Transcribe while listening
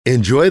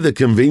Enjoy the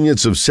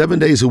convenience of 7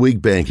 days a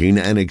week banking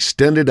and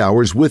extended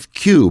hours with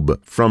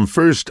Cube from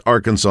First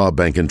Arkansas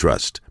Bank and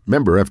Trust.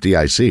 Member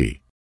FDIC.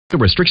 The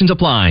restrictions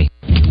apply.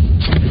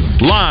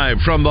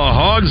 Live from the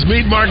Hogs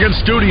Meat Market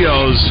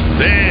Studios,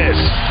 this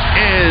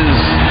is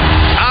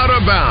Out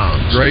of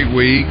Bounds. Great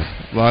week.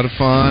 A lot of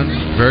fun,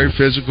 very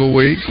physical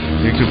week.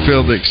 You can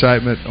feel the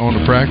excitement on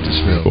the practice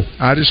field.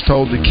 I just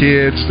told the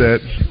kids that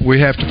we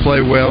have to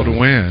play well to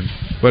win.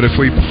 But if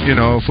we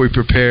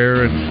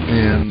prepare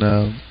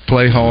and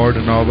play hard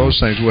and all those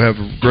things, we'll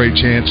have a great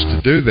chance to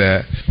do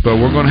that.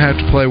 But we're going to have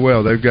to play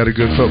well. They've got a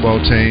good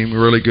football team, a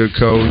really good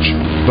coach.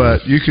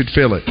 But you could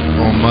feel it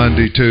on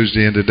Monday,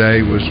 Tuesday, and today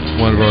was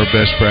one of our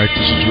best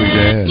practices we've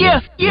had.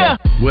 Yeah.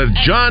 With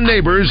John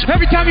Neighbors.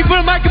 Every time you put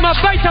a mic in my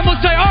face, I'm going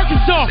to say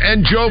Arkansas.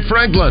 And Joe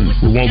Franklin.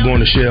 We won't go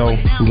in the shell.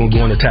 We're going to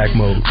go in attack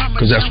mode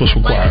because that's what's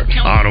required.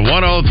 On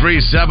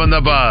 103.7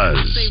 The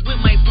Buzz.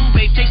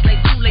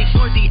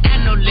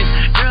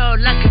 Girl,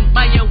 I can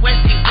buy your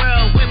Westie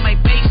world with my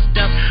base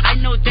stuff. I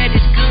know that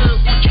it's good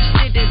once you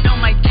sit it on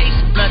my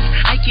taste buds.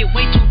 I get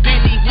way too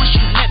petty once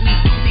you let me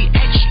do the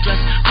extras.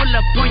 Pull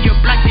up on your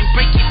block and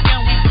break it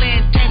down, we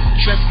playing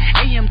Tetris.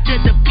 AM to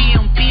the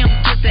PM, PM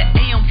to the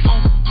AM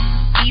phone.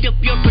 Eat up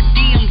your per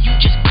diem, you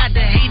just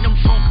gotta hate them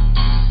funk.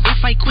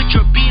 If I quit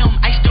your BM,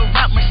 I still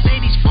rock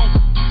Mercedes funk.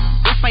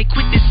 If I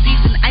quit this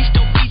season, I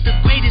still be the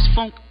greatest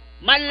funk.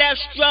 My left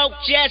stroke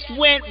just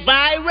went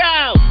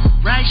viral.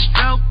 Right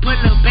stroke put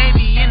a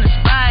baby in a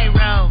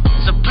spiral.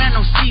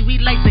 Soprano C, we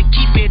like to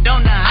keep it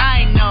on the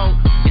high note.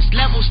 It's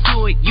levels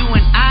to it, you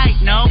and I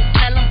know.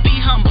 Tell them be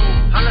humble.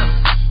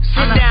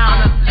 Sit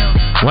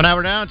down. 1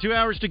 hour down, 2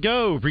 hours to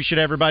go. Appreciate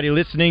everybody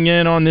listening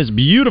in on this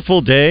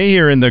beautiful day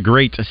here in the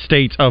great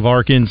state of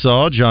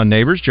Arkansas. John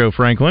Neighbors, Joe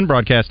Franklin,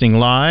 broadcasting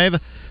live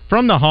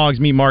from the Hogs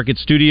Meat Market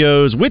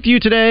Studios with you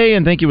today.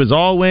 And thank you as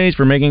always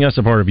for making us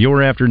a part of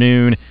your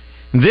afternoon.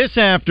 This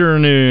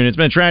afternoon, it's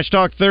been Trash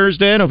Talk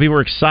Thursday. I know people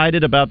are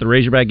excited about the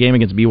Razorback game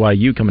against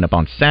BYU coming up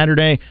on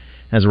Saturday.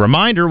 As a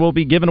reminder, we'll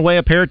be giving away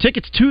a pair of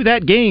tickets to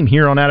that game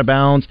here on Out of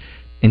Bounds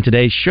in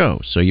today's show.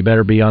 So you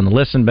better be on the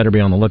listen, better be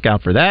on the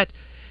lookout for that.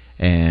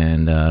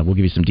 And we'll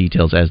give you some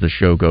details as the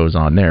show goes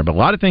on there. But a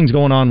lot of things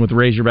going on with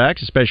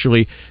Razorbacks,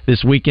 especially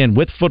this weekend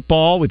with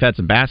football. We've had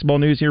some basketball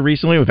news here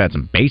recently. We've had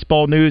some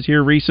baseball news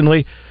here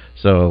recently.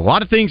 So a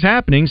lot of things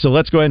happening, so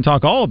let's go ahead and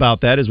talk all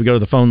about that as we go to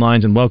the phone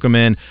lines and welcome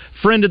in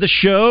friend of the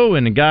show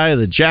and a guy,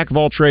 the jack of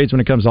all trades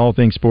when it comes to all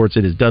things sports.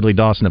 It is Dudley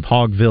Dawson of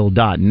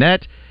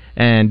Hogville.net.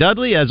 And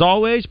Dudley, as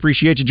always,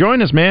 appreciate you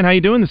joining us, man. How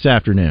you doing this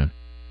afternoon?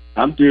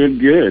 I'm doing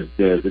good.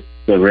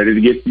 Ready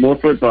to get some more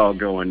football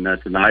going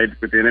tonight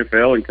with the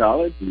NFL and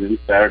college, and then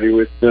Saturday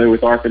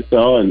with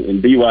Arkansas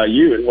and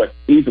BYU and what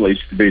easily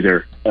should be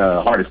their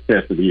hardest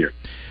test of the year.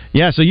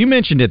 Yeah, so you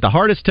mentioned it, the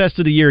hardest test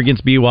of the year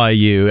against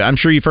BYU. I'm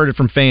sure you've heard it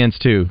from fans,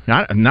 too.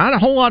 Not a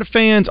whole lot of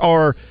fans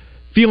are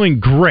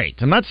feeling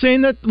great. I'm not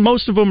saying that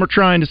most of them are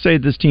trying to say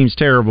this team's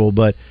terrible,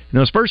 but in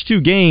those first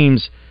two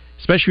games,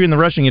 especially in the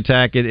rushing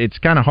attack, it's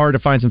kind of hard to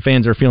find some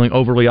fans that are feeling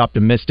overly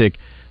optimistic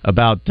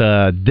about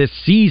this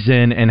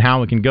season and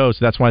how it can go. So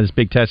that's why this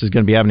big test is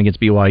going to be happening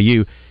against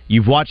BYU.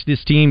 You've watched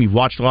this team. You've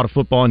watched a lot of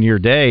football in your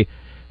day.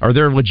 Are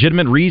there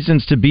legitimate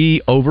reasons to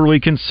be overly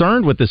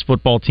concerned with this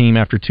football team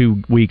after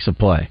 2 weeks of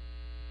play?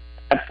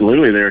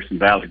 Absolutely, there are some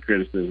valid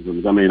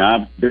criticisms. I mean,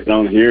 I've been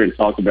on here and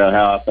talked about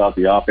how I thought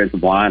the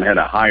offensive line had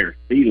a higher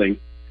ceiling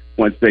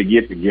once they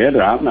get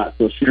together. I'm not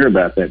so sure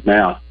about that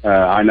now.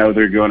 I know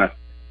they're going to,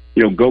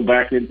 go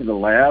back into the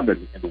lab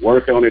and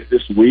work on it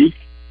this week,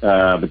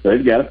 but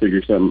they've got to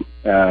figure some,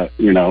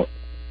 you have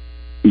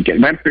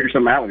to figure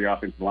something out with the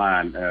offensive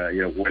line.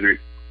 Whether it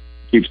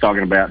keeps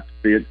talking about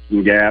fits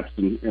and gaps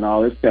and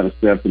all this kind of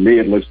stuff. To me,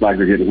 it looks like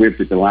they're getting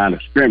whipped at the line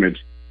of scrimmage.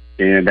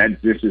 And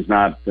that just is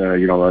not,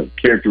 a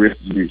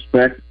characteristic you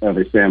expect of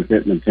a Sam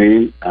Pittman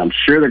team. I'm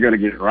sure they're going to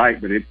get it right,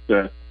 but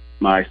it's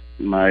my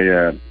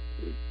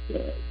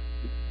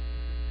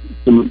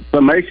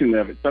summation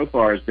of it so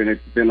far has been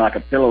it's been like a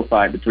pillow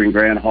fight between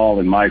Grant Hall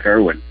and Mike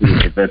Irwin,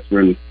 the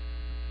veteran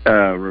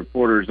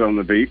reporters on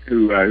the beat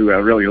who I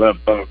really love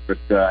both. But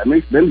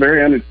it's been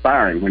very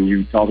uninspiring when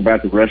you talk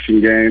about the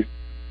rushing game.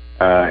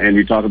 And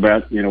you talk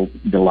about,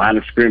 the line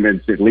of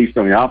scrimmage, at least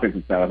on the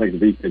offensive side. I think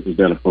the defense has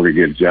done a pretty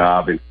good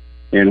job.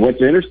 And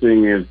what's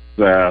interesting is,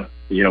 the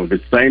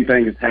same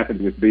thing has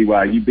happened with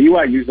BYU.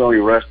 BYU's only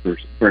rushed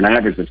for an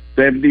average of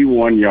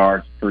 71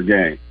 yards per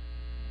game,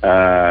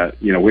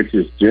 which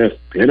is just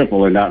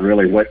pitiful and not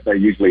really what they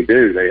usually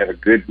do. They have a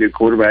good new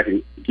quarterback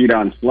in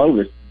Keaton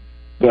Slovis,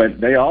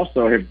 but they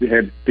also have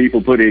had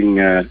people putting,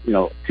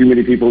 too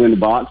many people in the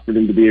box for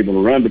them to be able to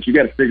run. But you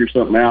got to figure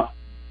something out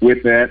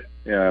with that.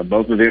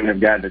 Both of them have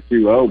gotten to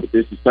 2-0, but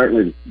this is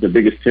certainly the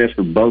biggest test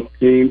for both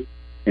teams.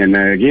 And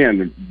again,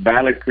 the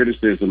valid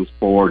criticisms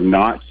for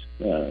not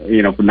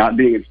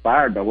being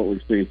inspired by what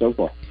we've seen so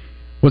far.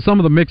 With some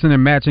of the mixing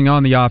and matching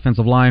on the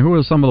offensive line, who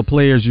are some of the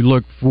players you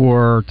look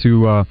for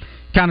to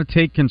kind of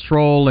take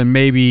control and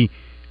maybe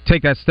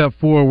take that step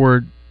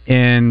forward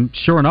and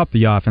shoring up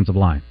the offensive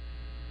line?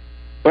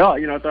 Well,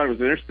 I thought it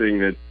was interesting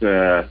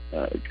that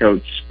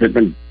Coach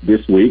Pittman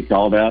this week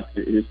called out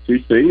his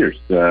two seniors,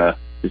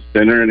 his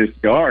center and his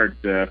guard,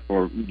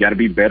 for got to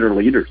be better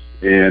leaders.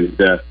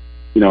 And,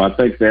 I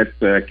think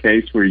that's a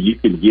case where you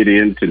can get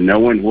into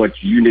knowing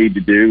what you need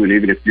to do. And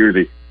even if you're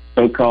the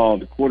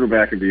so-called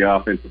quarterback of the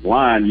offensive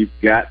line, you've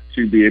got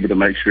to be able to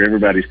make sure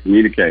everybody's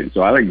communicating.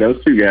 So I think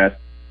those two guys,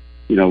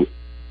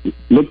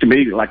 look to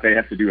me like they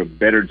have to do a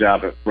better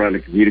job up front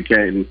of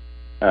communicating.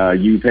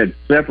 You've had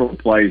several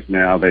plays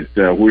now that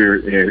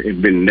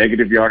have been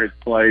negative yardage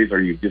plays, or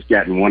you've just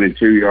gotten 1 and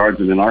 2 yards,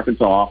 and an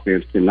Arkansas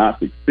offense cannot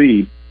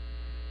succeed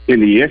in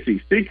the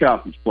SEC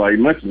conference play,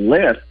 much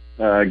less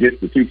against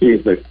the two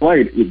teams they've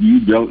played, if you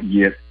don't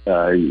get,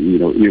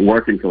 you're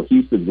working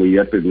cohesively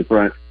up in the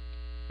front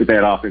with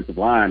that offensive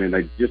line, and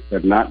they just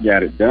have not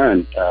got it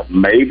done.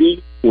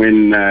 Maybe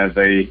when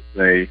they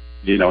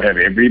have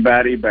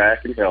everybody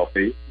back and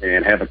healthy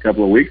and have a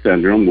couple of weeks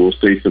under them, we'll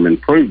see some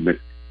improvement.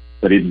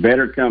 But it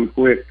better come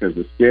quick because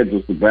the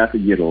schedule's about to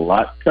get a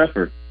lot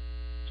tougher,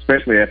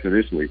 especially after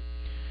this week.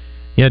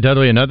 Yeah,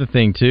 Dudley, another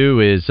thing,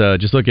 too, is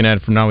just looking at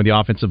it from now with the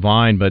offensive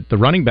line, but the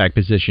running back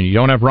position. You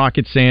don't have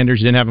Rocket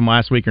Sanders. You didn't have him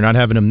last week. You're not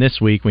having him this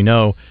week. We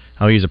know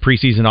how he's a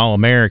preseason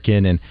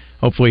All-American, and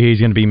hopefully he's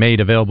going to be made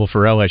available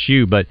for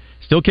LSU, but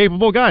still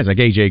capable guys like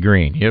A.J.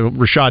 Green,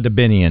 Rashad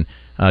Dubinion,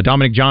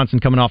 Dominic Johnson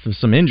coming off of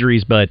some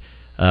injuries, but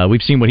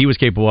we've seen what he was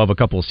capable of a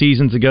couple of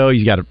seasons ago.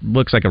 He's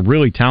looks like a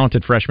really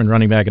talented freshman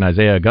running back in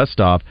Isaiah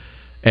Gustav,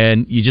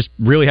 and you just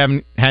really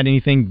haven't had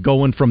anything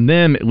going from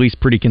them, at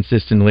least pretty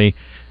consistently.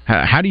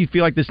 How do you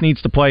feel like this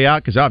needs to play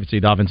out? Because obviously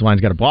the offensive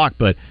line's got to block,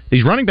 but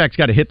these running backs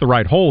got to hit the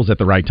right holes at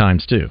the right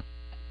times too.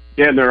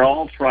 Yeah, they're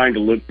all trying to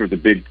look for the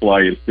big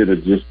play instead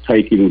of just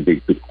taking the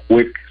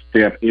quick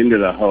step into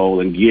the hole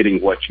and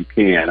getting what you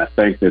can. I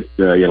think that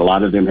a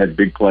lot of them had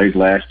big plays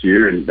last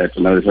year, and that's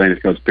another thing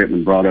that Coach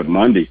Pittman brought up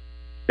Monday,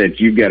 that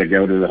you've got to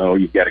go to the hole,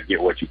 you've got to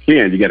get what you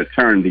can. You got to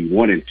turn the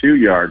 1 and 2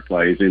 yard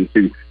plays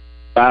into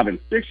 5 and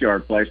 6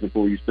 yard plays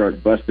before you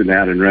start busting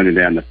out and running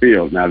down the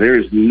field. Now, there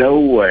is no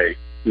way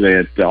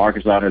that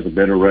Arkansas has a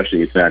better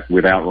rushing attack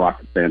without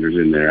Rocket Sanders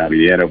in there. I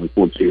mean, he had over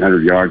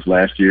 1,400 yards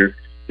last year,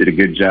 did a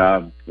good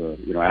job,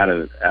 out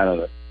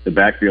of the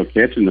backfield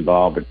catching the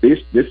ball. But this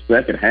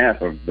second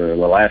half of the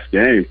last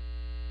game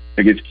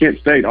against Kent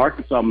State,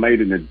 Arkansas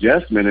made an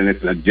adjustment, and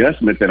it's an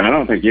adjustment that I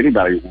don't think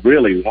anybody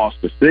really wants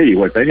to see.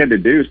 What they had to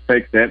do is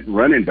take that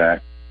running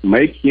back,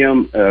 make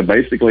him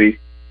basically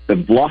the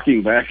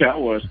blocking back I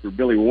was for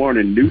Billy Warren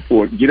in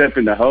Newport, get up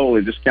in the hole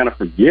and just kind of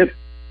forget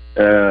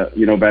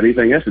about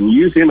anything else, and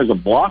use him as a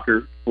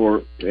blocker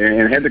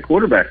and had the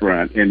quarterback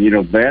run. And,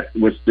 that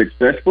was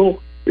successful.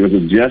 It was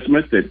an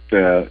adjustment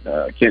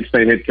that Kent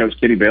State head coach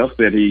Kenny Bell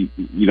said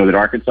that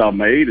Arkansas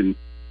made, and,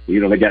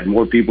 they got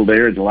more people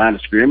there at the line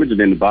of scrimmage and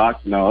in the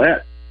box and all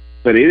that.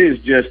 But it is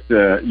just,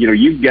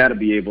 you've got to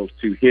be able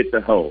to hit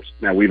the holes.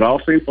 Now, we've all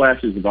seen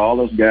flashes of all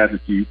those guys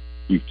that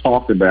you've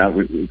talked about,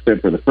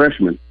 except for the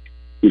freshmen,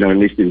 at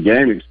least in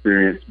game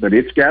experience, but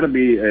it's got to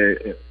be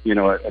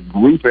a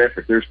group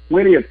effort. There's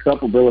plenty of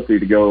culpability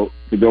to go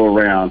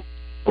around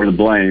for the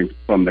blame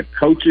from the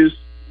coaches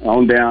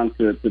on down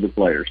to the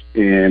players.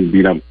 And,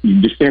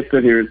 you just can't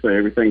sit here and say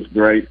everything's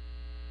great.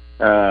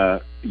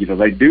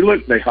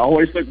 They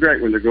always look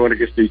great when they're going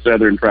against each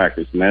other in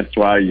practice. And that's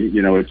why,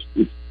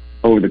 it's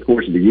over the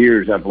course of the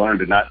years, I've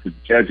learned not to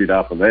judge it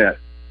off of that.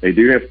 They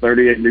do have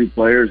 38 new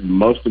players,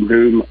 most of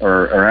whom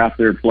are out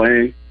there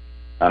playing.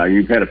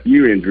 You've had a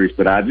few injuries,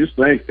 but I just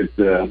think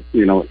that,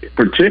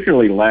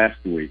 particularly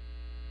last week,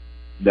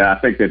 that I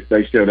think that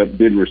they showed up,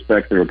 didn't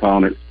respect their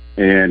opponents,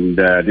 and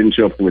didn't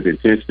show up with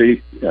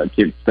intensity.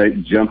 Kent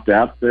State jumped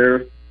out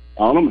there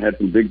on them, had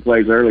some big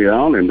plays early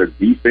on, and their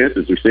defense,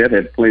 as we said,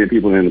 had plenty of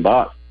people in the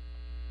box.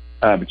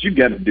 But you've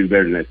got to do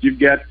better than that. You've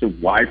got to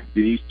wipe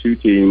these two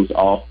teams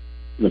off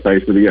the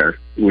face of the earth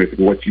with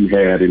what you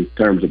had in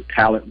terms of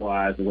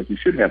talent-wise and what you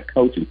should have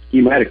coaching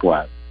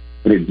schematic-wise.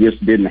 But it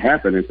just didn't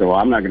happen, and so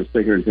I'm not going to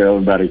sit here and tell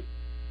everybody,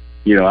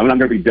 I'm not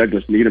going to be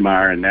Douglas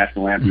Niedermeyer in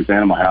National Lampoon's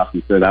Animal House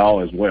and say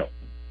all is well.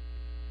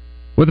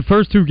 With the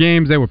first two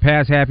games, they were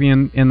pass-happy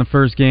in the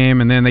first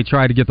game, and then they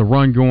tried to get the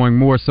run going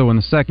more so in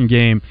the second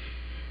game.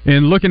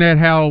 And looking at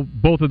how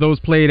both of those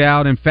played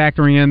out and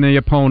factoring in the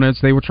opponents,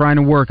 they were trying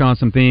to work on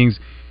some things.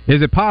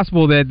 Is it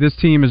possible that this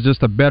team is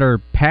just a better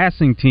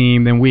passing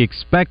team than we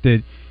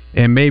expected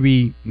and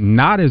maybe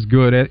not as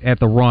good at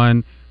the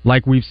run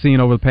like we've seen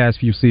over the past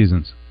few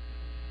seasons?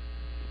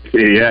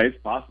 Yeah, it's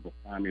possible.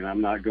 I mean, I'm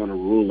not going to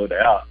rule it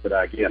out, but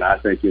again, I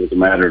think it was a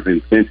matter of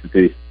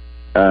intensity,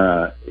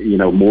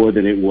 more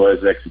than it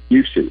was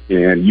execution.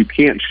 And you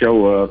can't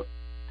show up,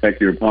 take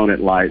your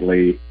opponent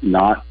lightly,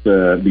 not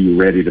be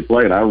ready to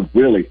play. And I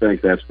really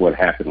think that's what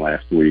happened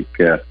last week.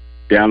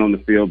 Down on the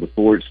field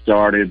before it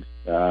started,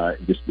 I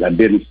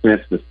didn't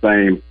sense the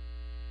same,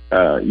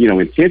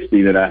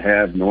 intensity that I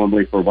have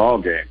normally for ball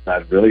games.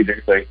 I really do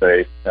think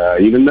they,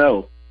 even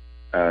though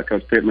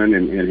Coach Pittman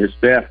and his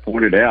staff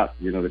pointed out,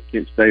 that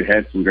Kent State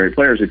had some great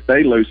players. If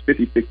they lose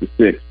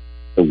 56-6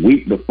 the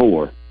week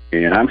before,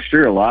 and I'm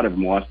sure a lot of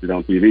them watched it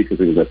on TV because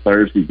it was a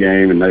Thursday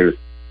game and they were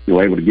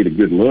able to get a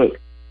good look.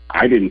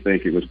 I didn't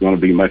think it was going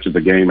to be much of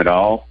the game at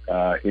all.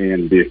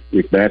 And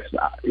if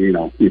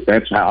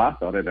that's how I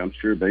thought it, I'm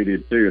sure they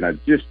did too. And I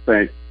just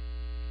think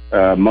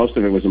most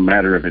of it was a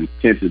matter of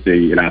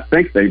intensity. And I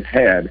think they've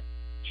had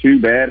 2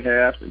 bad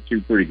halves and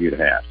 2 pretty good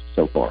halves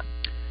so far.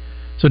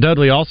 So,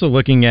 Dudley, also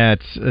looking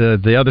at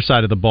the other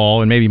side of the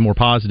ball and maybe more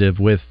positive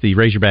with the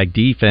Razorback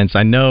defense,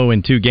 I know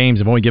in 2 games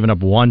they've only given up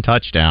 1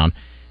 touchdown.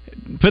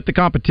 Put the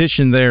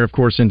competition there, of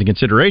course, into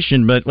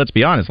consideration, but let's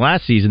be honest,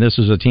 last season this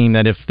was a team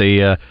that if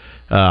the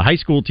high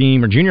school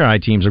team or junior high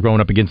teams are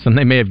going up against them,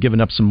 they may have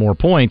given up some more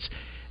points.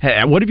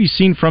 What have you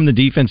seen from the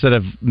defense that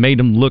have made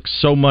them look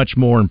so much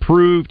more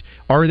improved?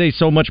 Are they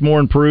so much more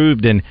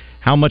improved, and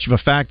how much of a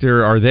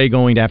factor are they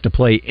going to have to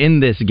play in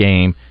this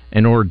game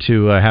in order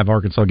to have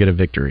Arkansas get a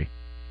victory?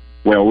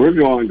 Well, we're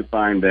going to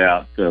find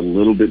out a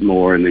little bit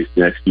more in these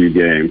next few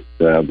games.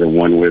 The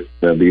one with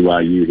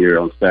BYU here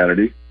on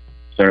Saturday,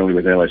 certainly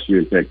with LSU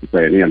and Texas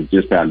A&M,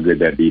 just how good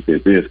that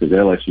defense is, because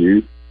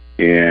LSU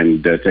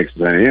and Texas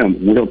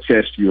A&M will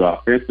test you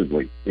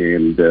offensively,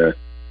 and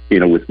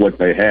with what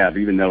they have,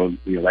 even though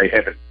they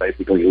haven't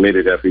basically lit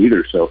it up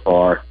either so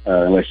far,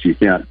 unless you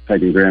count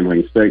taking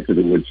Grambling State to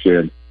the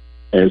woodshed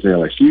as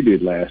LSU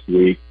did last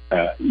week.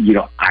 I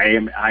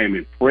am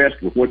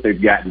impressed with what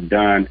they've gotten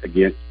done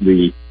against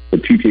the 2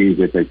 teams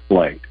that they've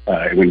played.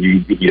 When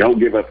you don't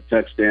give up a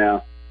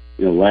touchdown,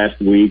 last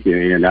week,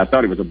 and I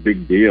thought it was a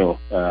big deal,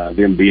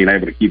 them being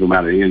able to keep them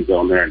out of the end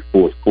zone there in the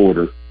fourth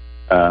quarter.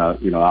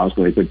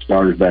 Obviously they put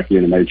starters back in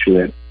and made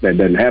sure that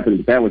doesn't happen,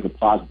 but that was a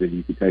positive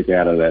you could take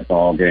out of that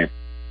ball game.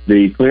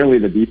 Clearly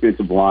the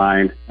defensive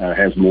line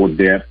has more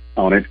depth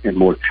on it and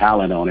more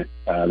talent on it.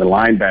 The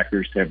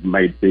linebackers have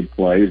made big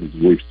plays, as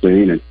we've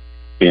seen,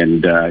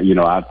 and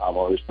I've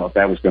always thought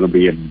that was going to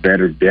be a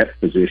better depth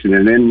position.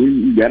 And then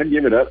you got to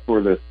give it up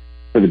for the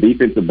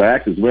defensive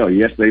backs as well.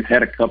 Yes, they've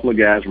had a couple of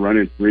guys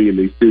running free in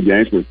these 2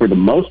 games, but for the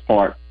most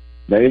part,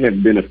 they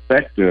have been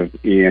effective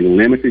in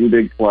limiting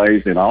big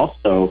plays and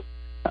also,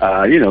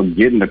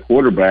 getting the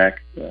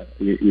quarterback,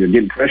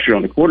 getting pressure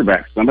on the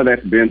quarterback. Some of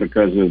that's been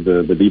because of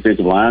the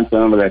defensive line.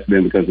 Some of that's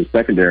been because the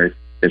secondary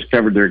has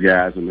covered their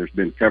guys, and there's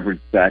been coverage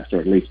sacks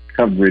or at least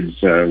coverage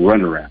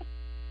runaround.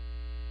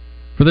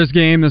 For this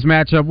game, this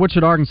matchup, what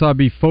should Arkansas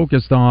be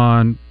focused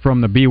on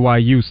from the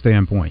BYU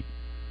standpoint?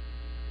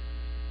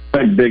 I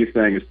think the biggest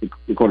thing is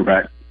the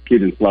quarterback,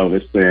 Kedon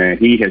Slovis.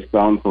 He has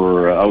thrown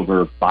for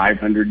over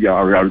 500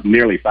 yards, or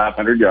nearly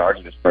 500 yards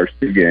in his first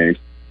 2 games.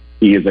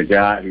 He is a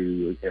guy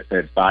who has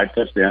had 5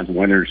 touchdowns and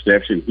 1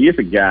 interception. He is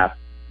a guy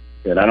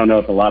that I don't know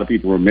if a lot of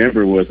people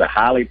remember was a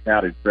highly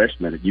touted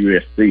freshman at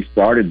USC,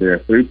 started there,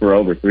 threw for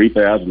over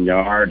 3,000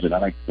 yards and I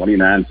think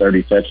 29,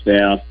 30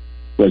 touchdowns,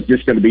 was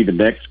just going to be the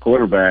next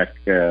quarterback,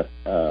 that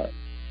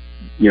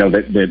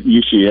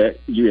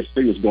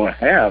USC was going to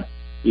have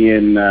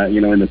in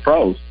the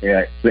pros.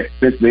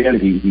 Since then,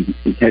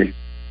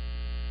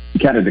 he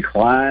kind of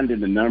declined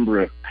in the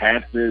number of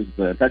passes,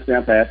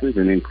 touchdown passes,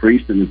 and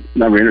increased in the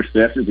number of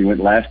interceptions. He went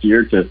last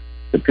year to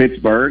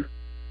Pittsburgh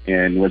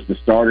and was the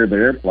starter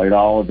there, played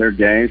all of their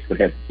games, but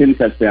had 10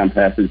 touchdown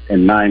passes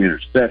and 9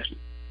 interceptions.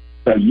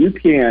 So you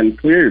can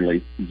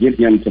clearly get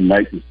him to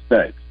make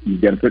mistakes.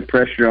 You've got to put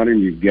pressure on him.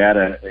 You've got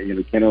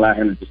to, can't allow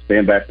him to just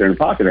stand back there in the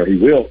pocket, or he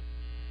will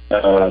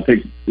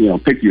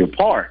pick you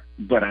apart.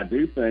 But I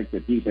do think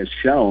that he has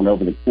shown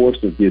over the course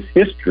of his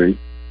history,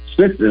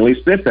 at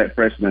least since that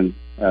freshman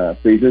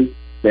season,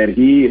 that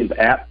he is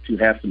apt to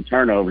have some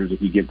turnovers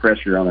if you get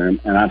pressure on him,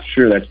 and I'm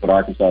sure that's what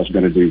Arkansas is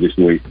going to do this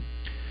week.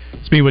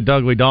 Speaking with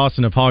Dudley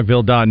Dawson of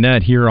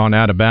Hogville.net here on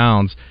Out of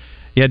Bounds.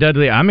 Yeah,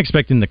 Dudley, I'm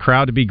expecting the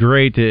crowd to be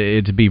great,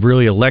 to be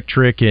really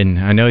electric, and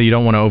I know you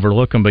don't want to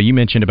overlook them, but you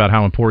mentioned about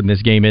how important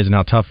this game is and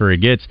how tougher it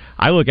gets.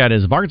 I look at it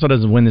as if Arkansas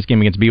doesn't win this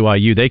game against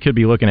BYU, they could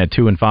be looking at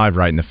 2-5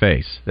 right in the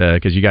face,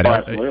 because you got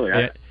absolutely.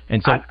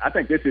 I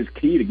think this is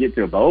key to get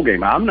to a bowl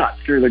game. I'm not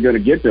sure they're going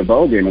to get to a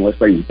bowl game unless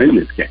they win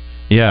this game.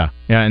 Yeah,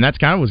 and that's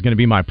kind of was going to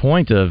be my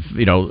point of,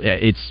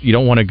 it's you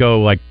don't want to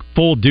go like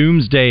full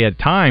doomsday at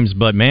times,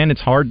 but man,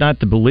 it's hard not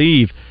to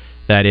believe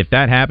that if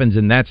that happens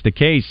and that's the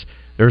case,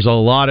 there's a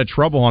lot of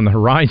trouble on the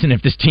horizon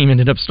if this team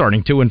ended up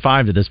starting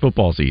 2-5 to this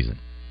football season.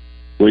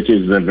 Which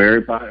is a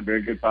very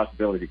good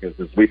possibility, because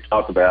as we've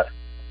talked about,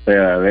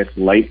 that's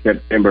late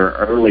September,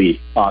 early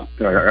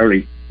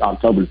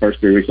October, the first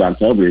 3 weeks of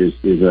October is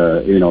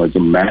a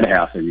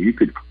madhouse, and you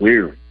could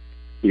clearly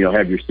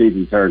have your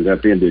season turned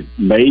up into,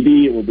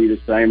 maybe it will be the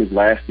same as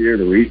last year.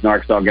 The reason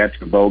Arkansas got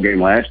to a bowl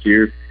game last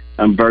year,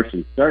 I'm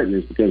virtually certain,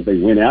 is because they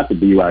went out to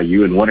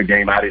BYU and won a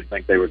game I didn't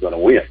think they were going to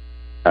win.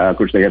 Of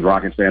course, they had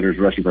Rocket Sanders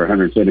rushing for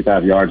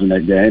 175 yards in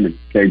that game, and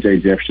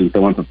KJ Jefferson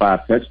throwing for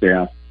 5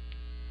 touchdowns.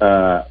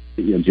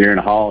 Jaron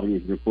Hall, he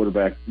was the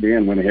quarterback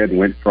then, went ahead and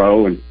went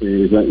pro, and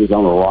is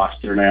on the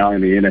roster now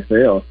in the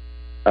NFL.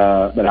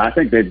 But I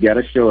think they've got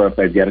to show up.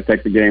 They've got to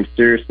take the game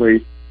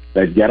seriously.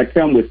 They've got to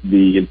come with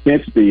the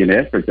intensity and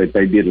effort that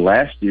they did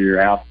last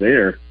year out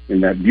there in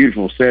that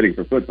beautiful setting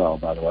for football,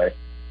 by the way,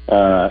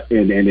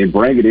 and then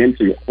bring it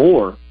into,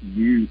 or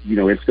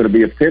it's going to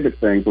be a pivot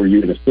thing for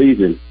you in the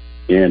season.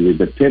 and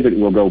the pivot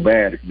will go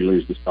bad if you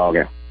lose this ball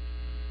game.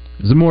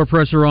 Is there more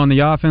pressure on the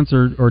offense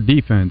or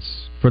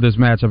defense for this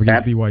matchup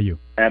against BYU?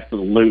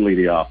 Absolutely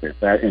the offense,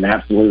 and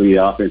absolutely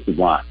the offensive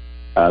line.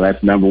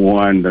 That's number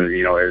one.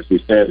 As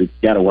we said, it's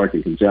got to work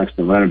in conjunction.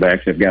 The running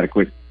backs have got to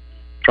quit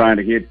trying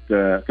to hit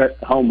cut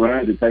home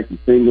runs and take some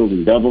singles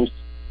and doubles.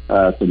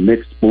 Some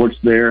mixed sports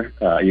there.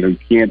 You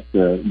can't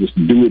just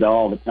do it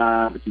all the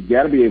time, but you've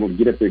got to be able to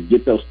get up there,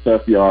 get those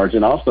tough yards,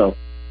 and also,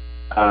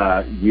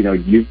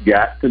 you've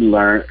got to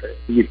learn.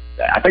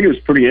 I think it was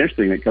pretty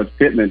interesting that Coach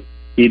Pittman,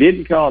 he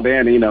didn't call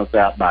Dan Enos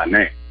out by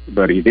name,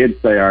 but he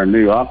did say our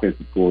new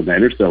offensive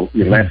coordinator. So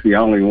that's the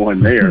only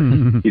one there.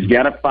 He's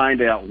got to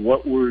find out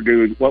what we're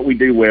doing, what we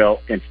do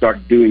well, and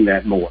start doing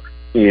that more.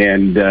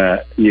 And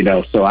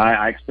so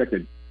I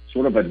expected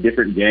sort of a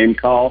different game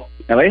call.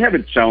 Now, they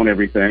haven't shown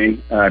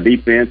everything,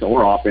 defense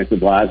or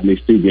offensive wise, in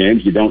these two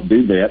games. You don't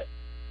do that.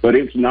 But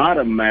it's not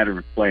a matter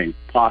of playing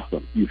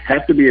possum. You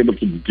have to be able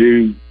to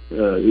do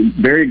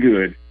very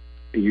good.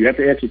 You have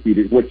to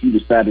execute what you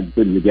decided to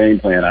put in the game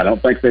plan. I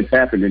don't think that's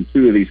happened in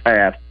two of these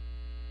halves.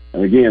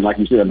 And again, like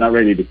you said, I'm not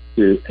ready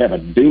to have a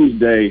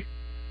doomsday,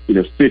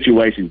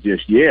 situation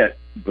just yet.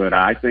 But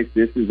I think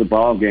this is a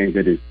ball game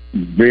that is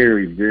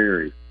very,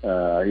 very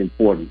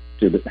important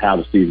to how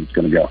the season's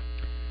going to go.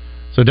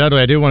 So,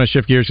 Dudley, I do want to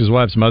shift gears because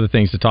we'll have some other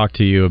things to talk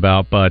to you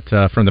about. But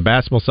from the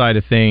basketball side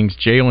of things,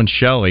 Jalen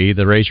Shelley,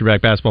 the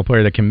Razorback basketball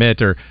player that commit,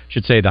 or I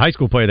should say the high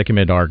school player that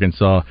committed to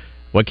Arkansas,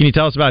 what can you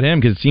tell us about him?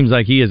 Because it seems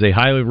like he is a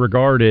highly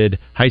regarded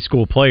high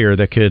school player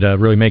that could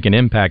really make an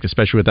impact,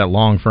 especially with that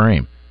long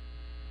frame.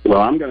 Well,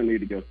 I'm going to need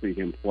to go see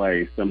him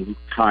play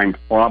sometime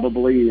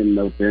probably in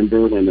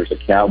November when there's a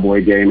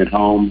Cowboy game at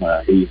home.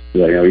 He's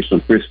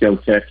from Frisco,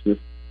 Texas.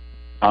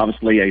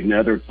 Obviously,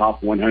 another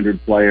top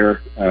 100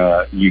 player.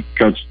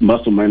 Coach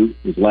Musselman,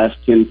 his last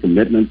 10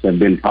 commitments have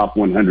been top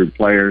 100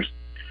 players.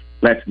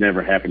 That's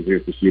never happened here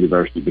at this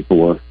university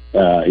before.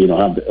 Or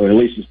at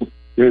least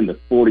during the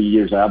 40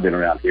 years I've been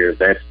around here,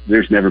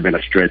 there's never been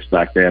a stretch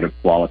like that of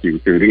quality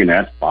recruiting, and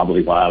that's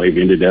probably why they've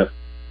ended up,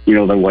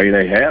 the way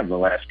they have the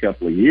last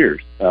couple of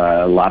years.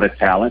 A lot of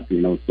talent.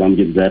 Some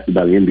get drafted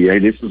by the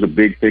NBA. This was a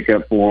big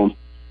pickup for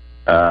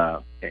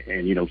them.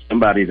 And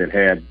somebody that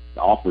had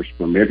offers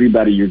from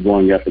everybody you're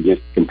going up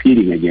against,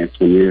 competing against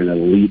when you're in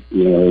an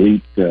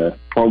elite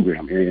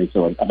program. And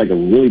so I think a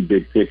really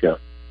big pickup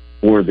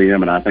for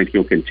them, and I think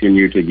he'll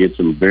continue to get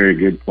some very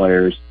good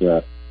players.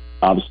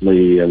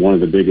 Obviously, one of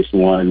the biggest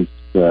ones,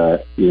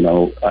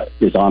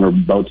 is Honor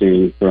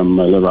Boating from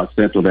Little Rock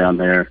Central down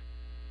there.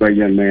 Great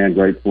young man,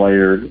 great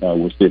player.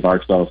 We'll see if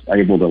Arkansas is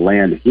able to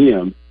land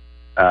him.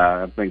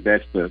 I think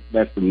that's the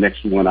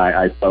next one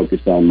I focus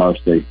on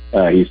mostly.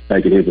 He's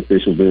taking his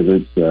official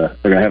visits. They're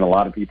going to have a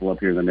lot of people up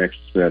here in the next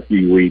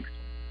few weeks.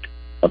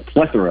 A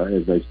plethora,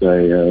 as they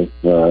say, of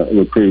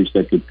recruits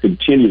that could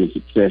continue the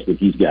success that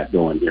he's got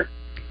going here.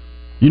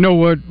 You know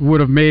what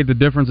would have made the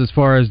difference as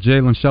far as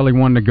Jalen Shelley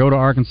wanting to go to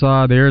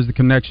Arkansas? There's the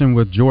connection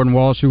with Jordan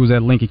Walsh, who was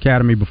at Link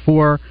Academy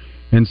before,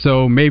 and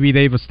so maybe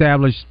they've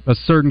established a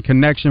certain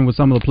connection with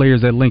some of the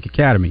players at Link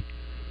Academy.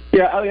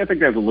 Yeah, I think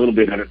there's a little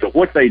bit of it. But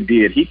what they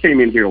did, he came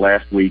in here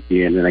last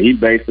weekend, and he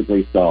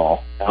basically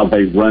saw how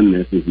they run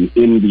this as an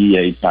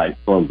NBA-type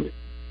program.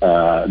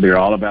 They're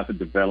all about the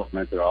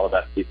development. They're all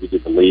about getting to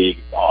the league,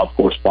 of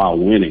course, while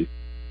winning.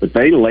 But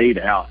they laid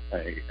out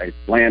a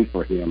plan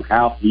for him,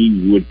 how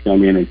he would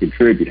come in and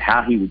contribute,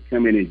 how he would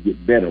come in and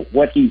get better,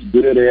 what he's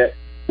good at,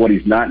 what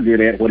he's not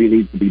good at, what he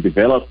needs to be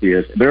developed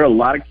is. There are a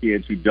lot of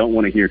kids who don't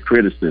want to hear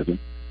criticism.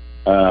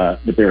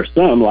 But there are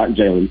some, like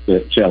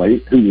Jalen Shelley,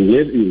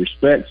 who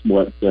respects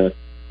what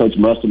Coach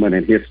Musselman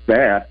and his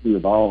staff, who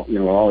are all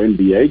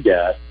NBA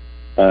guys,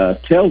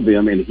 tell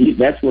them, and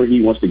that's where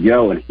he wants to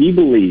go. And he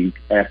believed,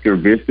 after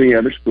visiting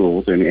other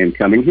schools and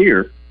coming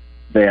here,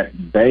 that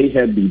they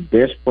had the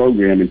best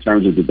program in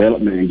terms of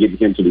development and getting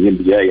him to the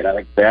NBA. And I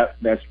think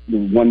that's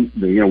one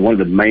of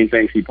the main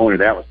things he pointed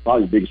out was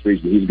probably the biggest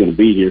reason he's going to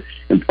be here,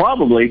 and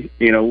probably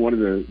one of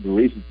the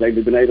reasons they've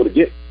been able to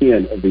get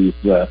 10 of these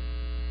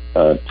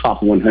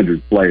top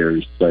 100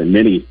 players,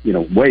 many,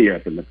 way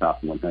up in the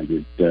top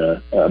 100,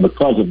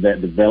 because of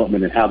that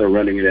development and how they're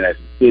running it as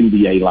an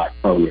NBA-like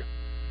program.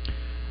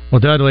 Well,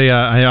 Dudley,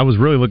 I was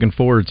really looking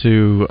forward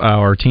to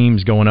our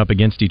teams going up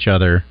against each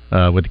other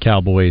with the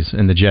Cowboys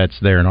and the Jets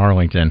there in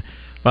Arlington.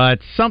 But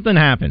something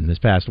happened this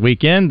past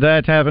weekend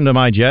that happened to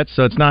my Jets,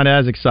 so it's not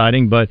as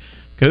exciting. But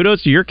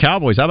kudos to your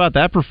Cowboys. How about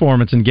that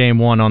performance in Game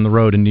 1 on the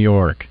road in New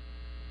York?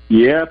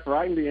 Yeah,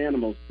 frightened the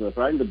animals,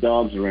 frightened the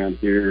dogs around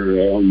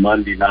here on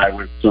Monday night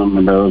with some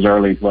of those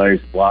early plays,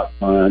 block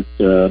punt,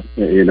 the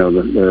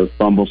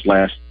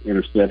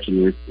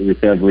fumble/interception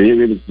recovery.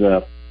 It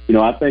was,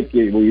 I think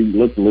we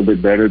looked a little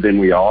bit better than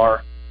we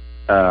are,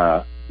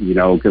 because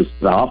the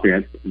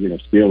offense,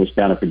 still was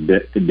kind of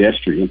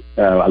pedestrian.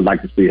 I'd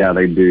like to see how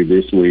they do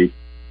this week.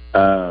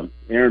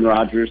 Aaron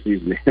Rodgers,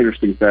 he's an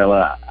interesting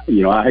fella.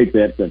 I hate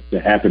that to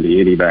happen to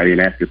anybody,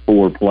 and after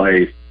 4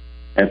 plays,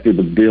 after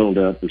the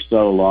build-up for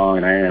so long,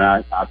 and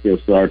I feel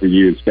sorry for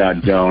you and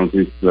Scott Jones,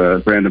 who's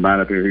a friend of mine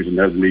up here who's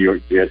another New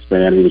York Jets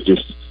fan. He was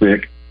just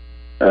sick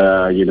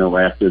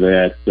After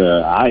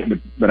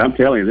that, but I'm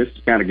telling you, this is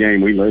the kind of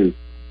game we lose.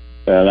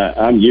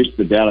 I'm used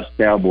to the Dallas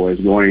Cowboys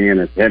going in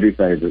as heavy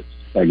favorites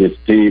against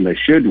a team they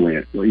should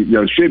win,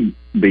 should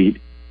beat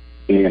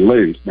and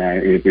lose. Now,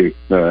 if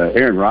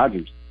Aaron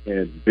Rodgers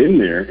had been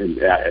there,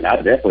 and I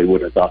definitely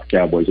would have thought the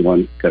Cowboys would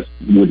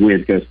win,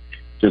 because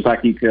just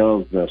like he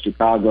tells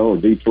Chicago or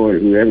Detroit or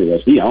whoever it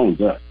was, he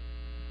owns us.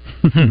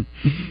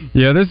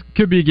 Yeah, this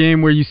could be a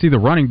game where you see the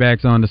running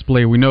backs on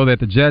display. We know that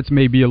the Jets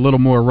may be a little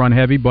more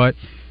run-heavy, but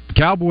the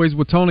Cowboys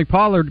with Tony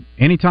Pollard,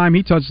 anytime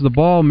he touches the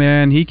ball,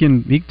 man, he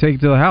can take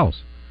it to the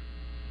house.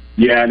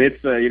 Yeah, and it's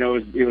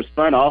it was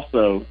fun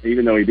also,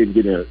 even though he didn't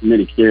get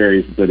many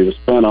carries, but it was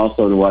fun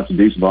also to watch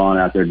Deuce Vaughn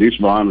out there. Deuce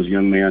Vaughn was a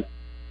young man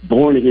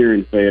born here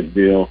in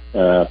Fayetteville.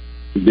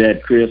 His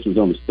dad Chris was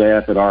on the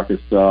staff at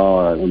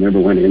Arkansas. I remember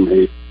when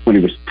he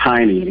was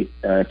tiny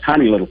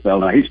little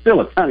fella. Now, he's still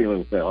a tiny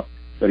little fella,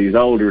 but he's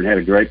older and had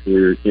a great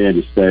career at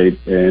Kansas State,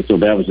 and so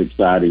that was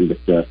exciting.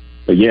 But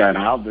yeah, and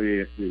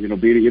it'll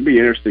be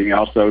interesting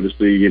also to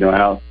see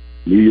how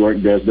New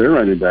York does their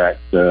running back.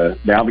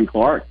 Dalvin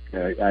Clark.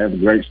 I have a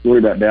great story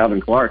about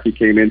Dalvin Clark. He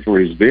came in for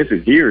his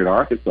visit here at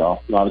Arkansas.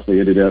 Obviously,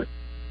 ended up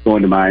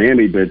going to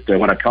Miami. But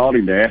when I called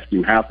him to ask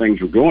him how things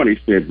were going, he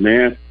said,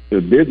 "Man,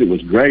 the visit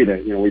was great.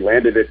 We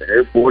landed at the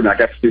airport, and I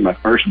got to see my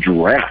first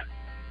giraffe."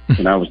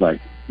 And I was like,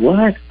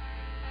 "What?"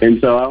 And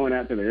so I went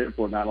out to the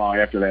airport not long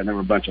after that, and there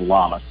were a bunch of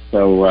llamas.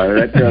 So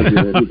that tells you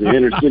that he's an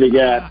inner city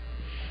guy.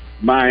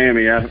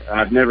 Miami,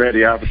 I've never had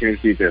the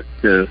opportunity to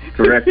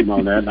correct him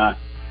on that. And I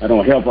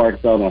don't help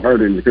Arkansas, I don't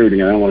hurt him recruiting,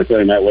 and I don't want to tell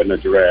him that wasn't a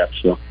giraffe.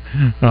 So.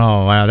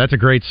 Oh, wow. That's a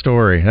great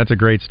story.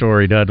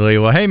 Dudley.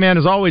 Well, hey, man,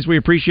 as always, we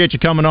appreciate you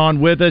coming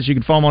on with us. You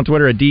can follow him on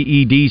Twitter at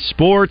DED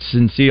Sports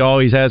and see all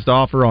he has to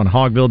offer on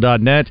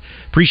hogville.net.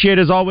 Appreciate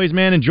it as always,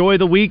 man. Enjoy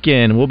the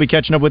weekend. We'll be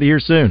catching up with you here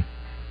soon.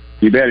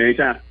 You bet,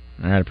 anytime.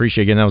 All right,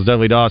 appreciate it. That was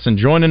Dudley Dawson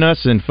joining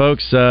us. And,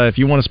 folks, if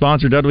you want to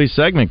sponsor Dudley's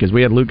segment, because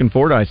we had Luke and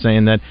Fordyce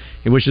saying that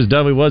he wishes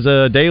Dudley was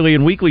a daily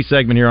and weekly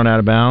segment here on Out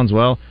of Bounds.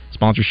 Well,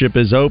 sponsorship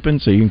is open,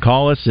 so you can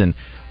call us, and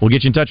we'll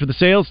get you in touch with the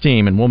sales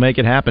team, and we'll make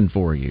it happen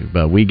for you.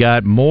 But we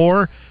got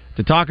more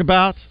to talk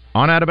about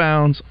on Out of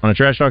Bounds on a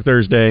Trash Talk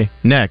Thursday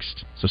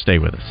next, so stay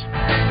with us.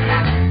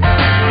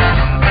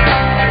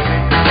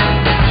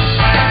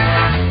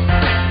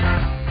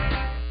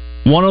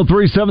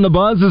 103.7 The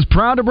Buzz is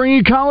proud to bring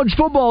you college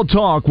football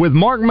talk with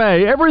Mark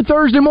May every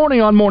Thursday morning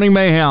on Morning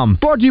Mayhem.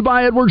 Brought to you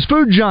by Edwards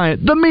Food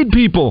Giant, The Meat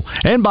People,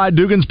 and by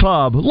Dugan's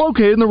Pub,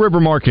 located in the River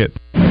Market.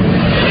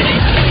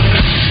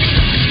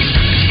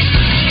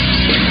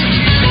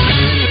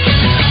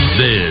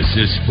 This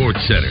is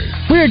Sports Center.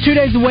 We are 2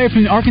 days away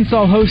from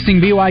Arkansas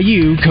hosting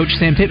BYU. Coach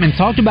Sam Pittman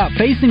talked about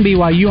facing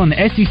BYU on the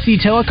SEC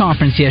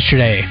teleconference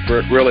yesterday.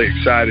 We're really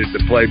excited to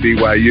play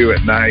BYU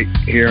at night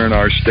here in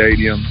our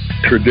stadium.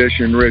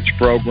 Tradition-rich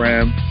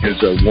program.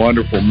 Is a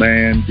wonderful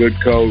man, good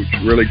coach,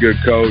 really good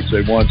coach.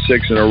 They've won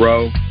 6 in a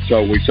row,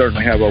 so we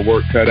certainly have our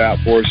work cut out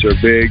for us. They're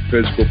a big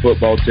physical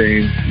football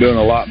team, doing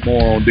a lot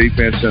more on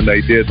defense than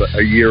they did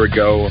a year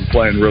ago and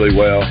playing really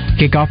well.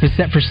 Kickoff is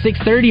set for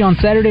 6:30 on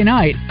Saturday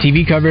night.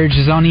 TV coverage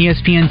is on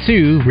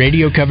ESPN2.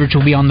 Radio coverage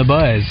will be on The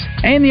Buzz.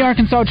 And the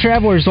Arkansas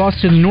Travelers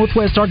lost to the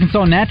Northwest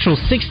Arkansas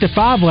Naturals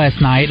 6-5 last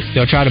night.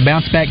 They'll try to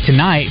bounce back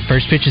tonight.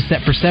 First pitch is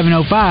set for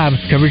 7:05.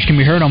 Coverage can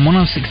be heard on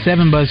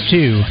 106.7 Buzz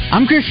 2.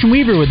 I'm Christian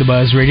Weaver with the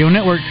Buzz Radio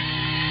Network.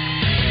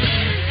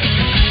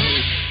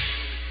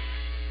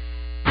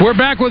 We're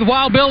back with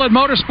Wild Bill at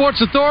Motorsports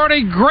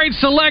Authority. Great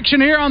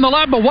selection here on the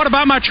lot, but what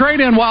about my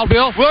trade-in, Wild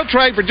Bill? We'll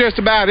trade for just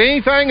about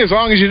anything as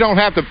long as you don't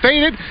have to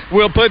feed it.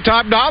 We'll put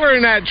top dollar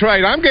in that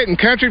trade. I'm getting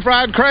country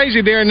fried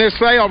crazy during this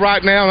sale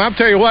right now, and I'll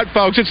tell you what,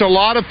 folks, it's a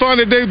lot of fun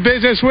to do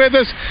business with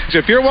us. So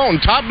if you're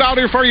wanting top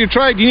dollar for your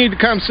trade, you need to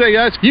come see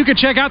us. You can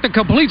check out the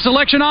complete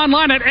selection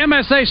online at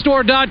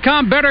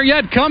MSAstore.com. Better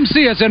yet, come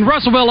see us in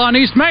Russellville on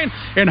East Main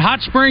and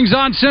Hot Springs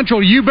on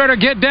Central. You better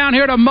get down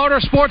here to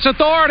Motorsports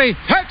Authority.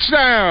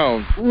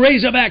 Touchdown!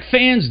 Razorback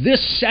fans, this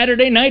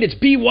Saturday night it's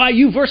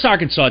BYU versus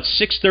Arkansas at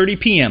 6:30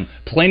 p.m.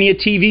 Plenty of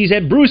TVs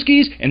at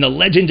Brewski's and the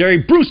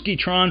legendary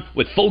Brewskitron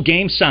with full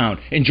game sound.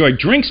 Enjoy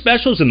drink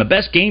specials and the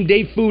best game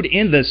day food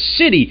in the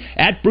city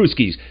at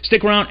Brewski's.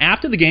 Stick around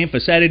after the game for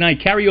Saturday night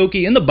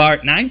karaoke in the bar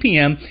at 9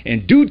 p.m.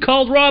 and Dude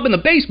Called Rob in the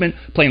basement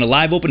playing a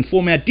live open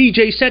format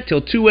DJ set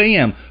till 2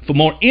 a.m. For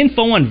more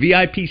info on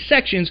VIP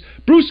sections,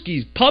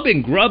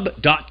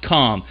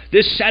 brewskispubandgrub.com.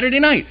 This Saturday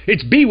night,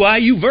 it's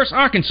BYU versus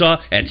Arkansas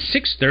at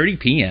 6:30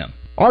 p.m.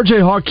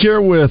 RJ Hawk here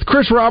with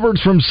Chris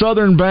Roberts from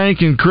Southern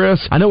Bank. And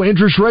Chris, I know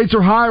interest rates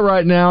are high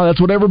right now. That's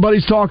what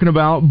everybody's talking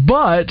about.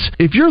 But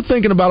if you're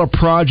thinking about a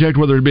project,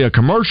 whether it be a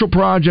commercial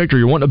project or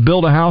you want to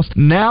build a house,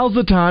 now's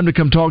the time to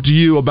come talk to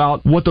you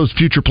about what those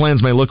future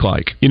plans may look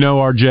like. You know,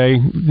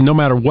 RJ, no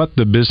matter what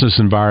the business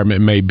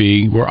environment may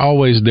be, we're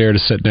always there to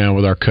sit down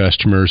with our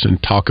customers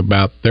and talk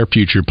about their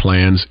future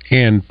plans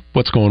and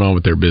what's going on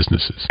with their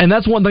businesses. And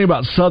that's one thing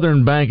about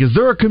Southern Bank is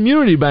they're a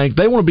community bank.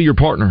 They want to be your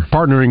partner.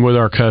 Partnering with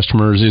our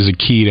customers is a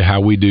key to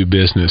how we do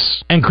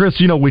business. And Chris,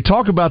 we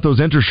talk about those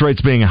interest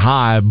rates being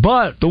high,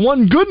 but the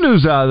one good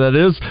news out of that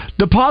is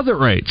deposit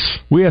rates.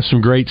 We have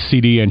some great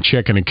CD and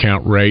checking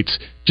account rates.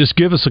 Just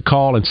give us a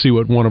call and see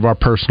what one of our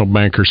personal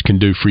bankers can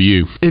do for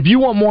you. If you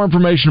want more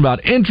information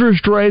about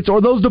interest rates or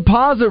those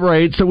deposit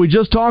rates that we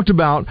just talked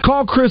about,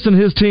 call Chris and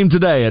his team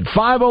today at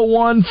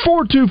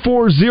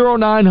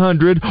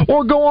 501-424-0900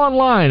 or go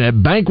online at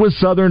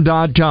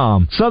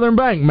bankwithsouthern.com. Southern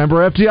Bank,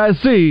 member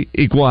FDIC,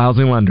 equal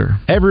housing lender.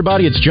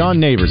 Everybody, it's John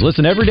Neighbors.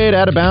 Listen every day at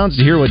Out of Bounds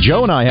to hear what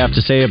Joe and I have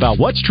to say about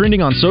what's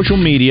trending on social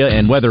media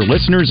and whether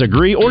listeners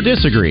agree or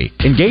disagree.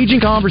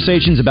 Engaging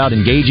conversations about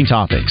engaging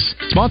topics.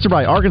 Sponsored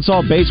by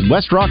Arkansas-based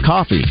West Rock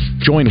Coffee.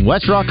 Join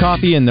West Rock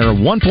Coffee and their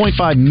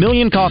 1.5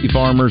 million coffee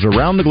farmers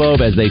around the globe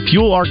as they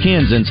fuel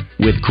Arkansans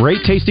with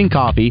great tasting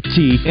coffee,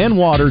 tea, and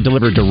water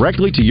delivered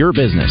directly to your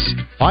business.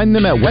 Find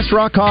them at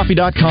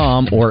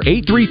westrockcoffee.com or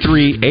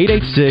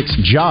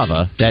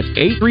 833-886-JAVA. That's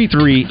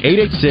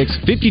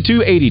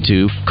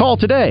 833-886-5282. Call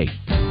today.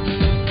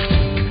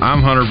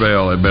 I'm Hunter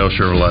Bell at Bell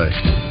Chevrolet.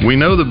 We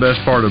know the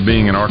best part of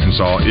being in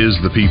Arkansas is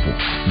the people.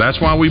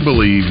 That's why we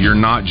believe you're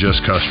not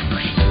just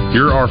customers.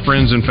 You're our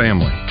friends and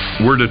family.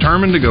 We're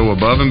determined to go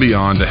above and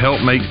beyond to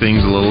help make things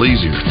a little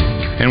easier.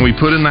 And we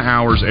put in the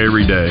hours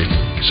every day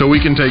so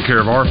we can take care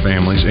of our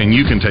families and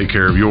you can take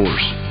care of yours.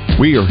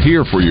 We are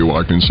here for you,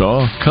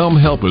 Arkansas. Come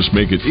help us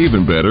make it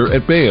even better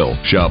at Bale.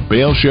 Shop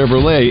Bale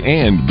Chevrolet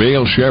and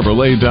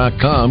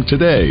BaleChevrolet.com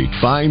today.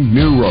 Find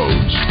new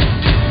roads.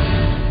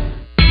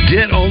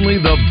 Get only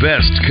the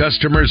best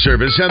customer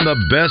service and the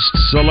best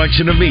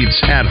selection of meats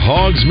at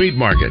Hogs Meat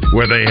Market,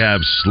 where they have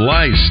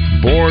sliced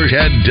boar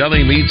head deli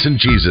meats and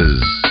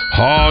cheeses.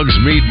 Hogs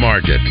Meat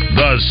Market,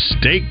 the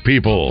steak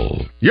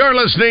people. You're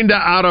listening to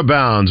Out of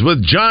Bounds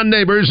with John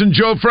Neighbors and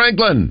Joe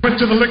Franklin. Went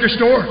to the liquor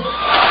store.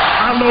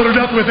 I loaded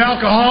up with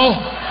alcohol,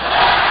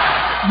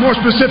 more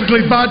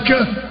specifically vodka,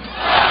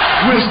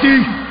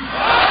 whiskey,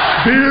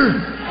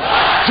 beer,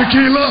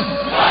 tequila,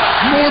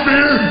 more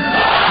beer,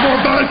 more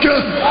vodka,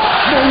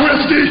 more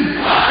whiskey,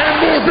 and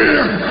more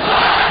beer.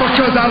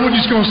 Because I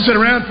wasn't just going to sit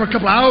around for a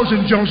couple hours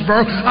in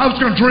Jonesboro. I was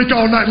going to drink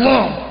all night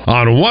long.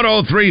 On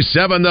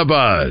 103.7 The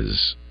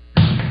Buzz.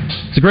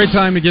 It's a great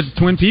time to get to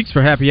Twin Peaks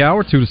for happy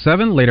hour, 2 to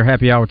 7. Later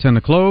happy hour, 10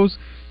 to close.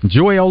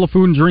 Enjoy all the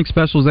food and drink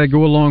specials that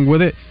go along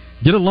with it.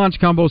 Get a lunch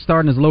combo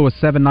starting as low as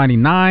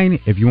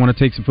 $7.99. If you want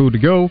to take some food to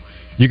go,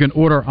 you can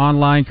order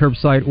online,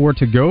 curbside, or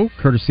to go,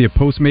 courtesy of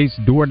Postmates,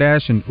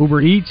 DoorDash, and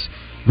Uber Eats.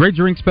 Great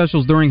drink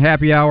specials during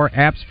happy hour.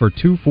 Apps for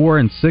 $2, $4,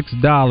 and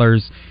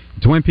 $6.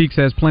 Twin Peaks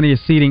has plenty of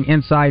seating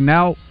inside and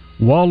out.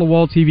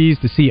 Wall-to-wall TVs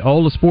to see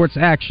all the sports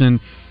action.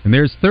 And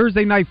there's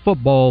Thursday night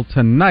football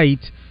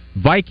tonight.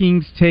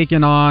 Vikings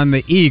taking on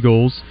the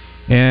Eagles.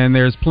 And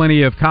there's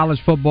plenty of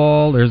college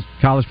football. There's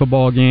a college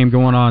football game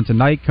going on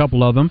tonight,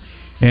 couple of them.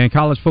 And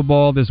college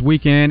football this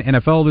weekend,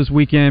 NFL this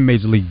weekend,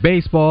 Major League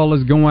Baseball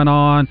is going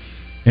on.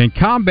 And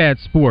combat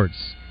sports.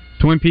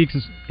 Twin Peaks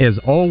is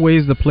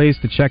always the place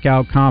to check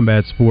out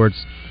combat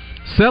sports.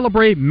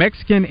 Celebrate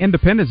Mexican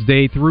Independence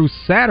Day through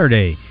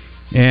Saturday.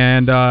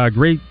 And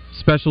great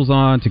specials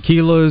on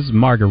tequilas,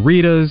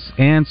 margaritas,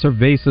 and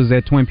cervezas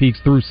at Twin Peaks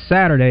through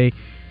Saturday,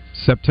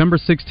 September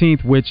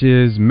 16th, which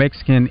is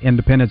Mexican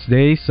Independence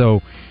Day.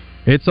 So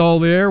it's all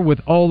there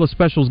with all the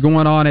specials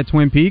going on at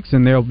Twin Peaks,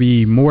 and there'll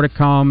be more to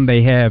come.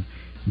 They have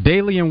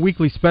daily and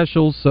weekly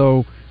specials,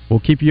 so we'll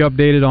keep you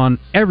updated on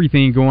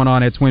everything going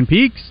on at Twin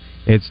Peaks.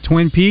 It's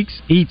Twin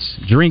Peaks Eats,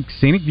 Drinks,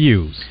 Scenic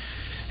Views.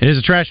 It is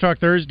a Trash Talk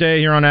Thursday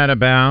here on Out of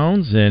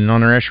Bounds, and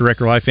on our Escher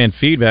Record Life fan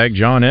feedback,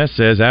 John S.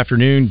 says,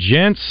 afternoon,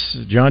 gents.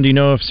 John, do you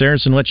know if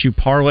Saracen lets you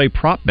parlay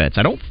prop bets?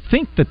 I don't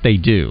think that they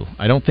do.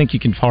 I don't think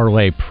you can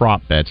parlay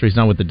prop bets, or he's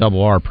not with the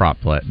double R prop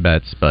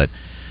bets, but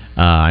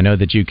I know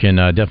that you can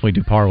definitely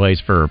do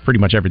parlays for pretty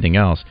much everything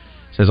else.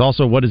 Says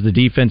also, what is the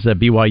defense that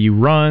BYU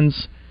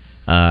runs?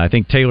 I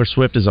think Taylor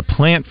Swift is a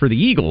plant for the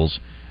Eagles.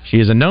 She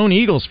is a known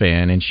Eagles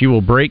fan, and she will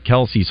break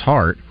Kelsey's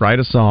heart, write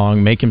a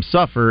song, make him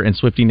suffer, and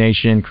Swiftie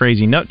Nation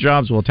crazy nut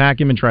jobs will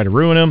attack him and try to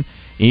ruin him.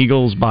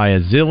 Eagles by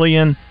a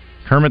zillion.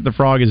 Kermit the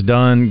Frog is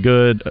done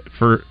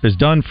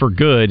for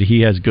good.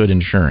 He has good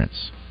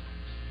insurance.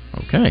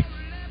 Okay,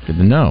 good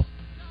to know.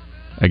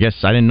 I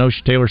guess I didn't know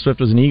Taylor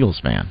Swift was an Eagles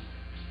fan.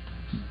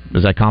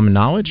 Is that common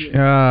knowledge?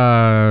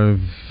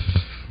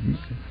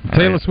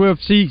 Taylor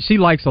Swift, she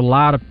likes a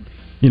lot of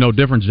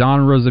different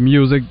genres of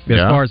music. As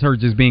far as her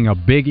just being a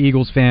big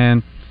Eagles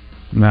fan,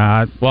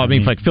 nah. Well, I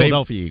mean like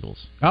Philadelphia Eagles.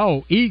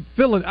 Oh, I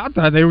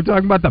thought they were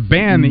talking about the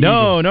band.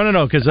 No,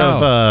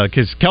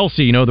 because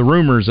Kelsey, the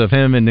rumors of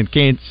him, and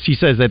she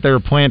says that they're a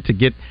plan to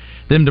get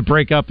them to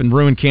break up and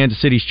ruin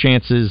Kansas City's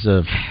chances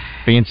of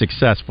being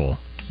successful.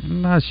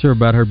 I'm not sure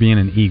about her being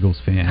an Eagles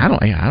fan.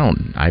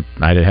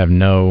 I have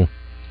no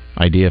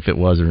idea if it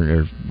was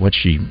or what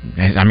she.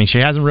 I mean, she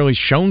hasn't really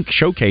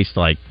showcased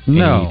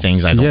any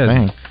things. I don't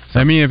think.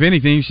 I mean, if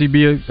anything, she'd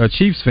be a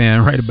Chiefs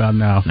fan right about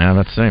now. Yeah,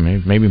 let's say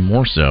maybe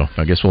more so.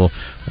 I guess we'll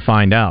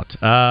find out.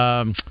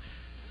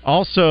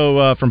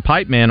 Also, from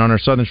Pipe Man on our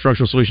Southern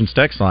Structural Solutions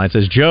text line,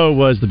 says Joe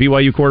was the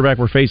BYU quarterback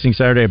we're facing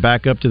Saturday, a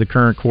backup to the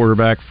current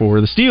quarterback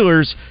for the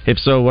Steelers. If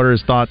so, what are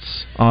his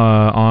thoughts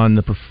on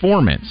the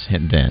performance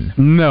then?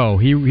 No,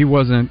 he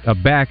wasn't a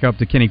backup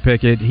to Kenny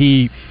Pickett.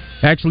 He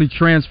actually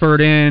transferred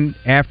in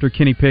after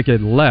Kenny Pickett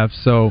left,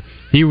 so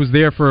he was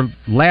there for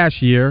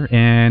last year,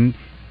 and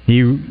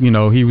he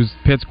was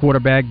Pitt's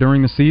quarterback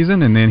during the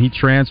season, and then he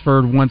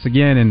transferred once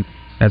again, and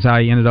that's how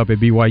he ended up at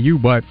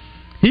BYU. But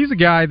he's a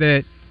guy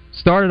that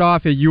started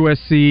off at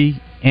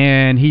USC,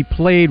 and he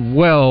played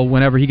well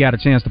whenever he got a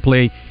chance to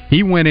play.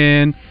 He went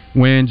in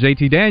when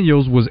JT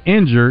Daniels was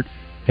injured,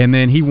 and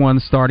then he won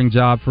the starting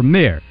job from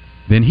there.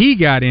 Then he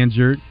got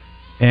injured,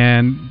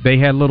 and they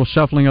had a little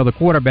shuffling of the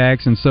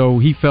quarterbacks, and so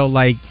he felt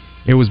like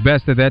it was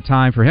best at that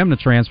time for him to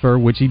transfer,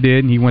 which he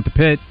did, and he went to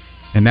Pitt,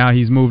 and now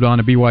he's moved on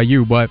to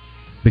BYU. But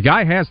the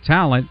guy has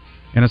talent,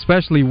 and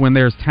especially when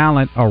there's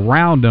talent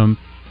around him,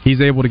 he's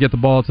able to get the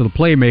ball to the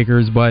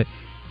playmakers, but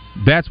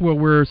that's what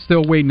we're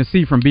still waiting to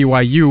see from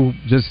BYU,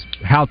 just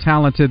how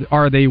talented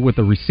are they with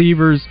the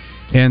receivers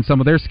and some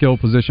of their skill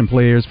position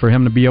players for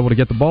him to be able to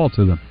get the ball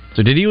to them.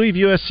 So did he leave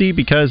USC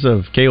because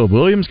of Caleb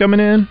Williams coming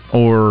in,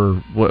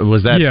 or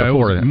was that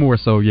before that? More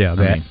so, yeah.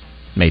 That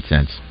made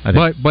sense.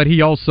 But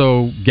he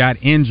also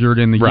got injured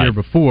in the year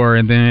before,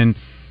 and then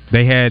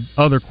they had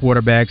other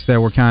quarterbacks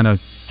that were kind of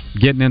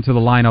getting into the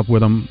lineup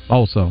with him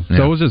also.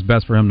 So it was just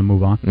best for him to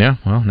move on. Yeah,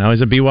 well, now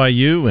he's at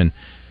BYU, and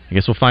I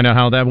guess we'll find out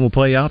how that will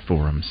play out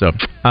for him. So,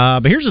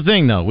 but here's the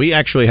thing, though. We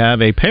actually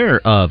have a pair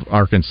of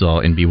Arkansas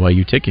and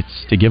BYU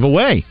tickets to give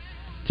away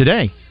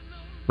today,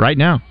 right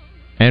now.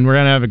 And we're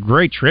going to have a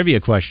great trivia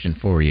question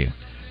for you.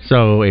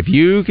 So if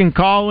you can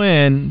call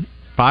in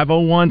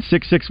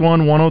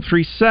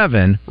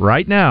 501-661-1037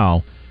 right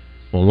now,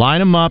 we'll line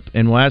them up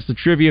and we'll ask the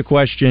trivia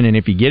question. And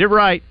if you get it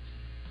right,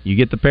 you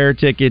get the pair of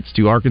tickets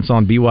to Arkansas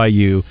and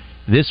BYU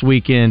this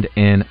weekend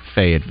in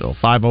Fayetteville.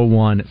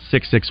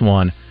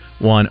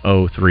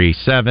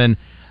 501-661-1037.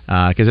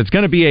 Because it's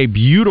going to be a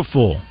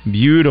beautiful,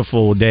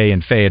 beautiful day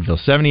in Fayetteville.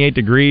 78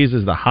 degrees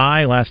is the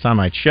high last time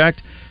I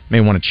checked.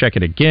 May want to check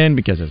it again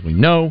because, as we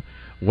know,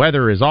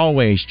 weather is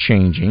always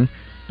changing.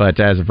 But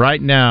as of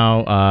right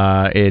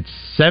now, it's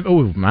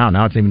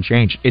now it's even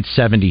changed. It's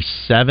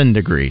 77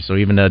 degrees, so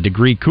even a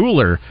degree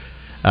cooler.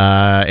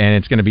 And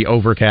it's going to be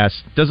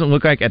overcast. Doesn't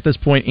look like at this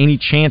point any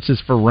chances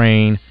for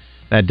rain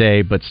that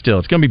day, but still,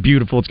 it's going to be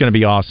beautiful. It's going to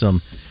be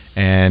awesome.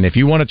 And if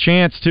you want a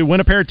chance to win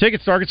a pair of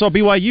tickets to Arkansas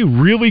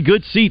BYU, really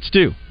good seats,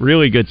 too.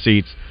 Really good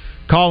seats.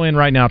 Call in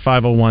right now at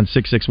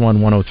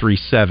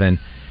 501-661-1037,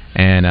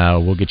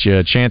 and we'll get you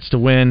a chance to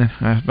win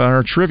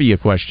our trivia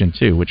question,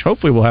 too, which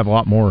hopefully we'll have a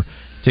lot more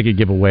ticket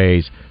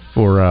giveaways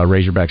for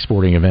Razorback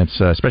sporting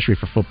events, especially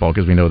for football,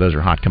 because we know those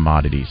are hot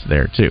commodities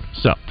there, too.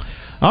 So,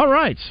 all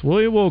right,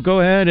 we will go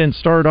ahead and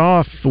start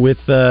off with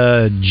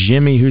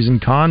Jimmy, who's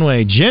in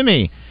Conway.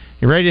 Jimmy,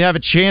 you ready to have a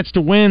chance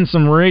to win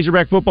some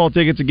Razorback football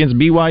tickets against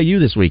BYU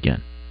this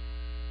weekend?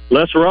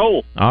 Let's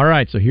roll. All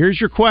right, so here's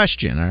your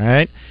question, all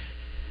right?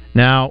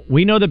 Now,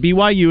 we know that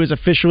BYU is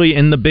officially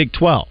in the Big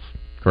 12,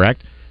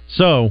 correct?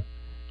 So,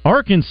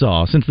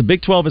 Arkansas, since the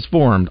Big 12 is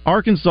formed,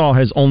 Arkansas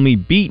has only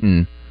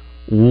beaten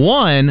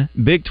one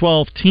Big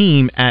 12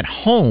 team at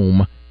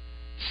home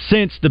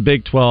since the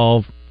Big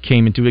 12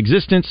 came into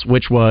existence,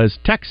 which was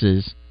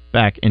Texas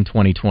back in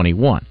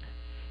 2021.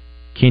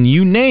 Can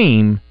you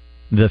name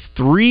the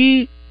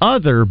three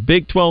other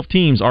Big 12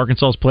 teams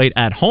Arkansas has played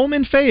at home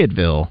in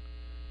Fayetteville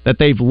that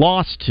they've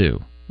lost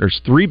to?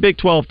 There's three Big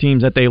 12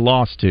 teams that they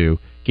lost to.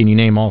 Can you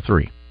name all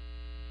three?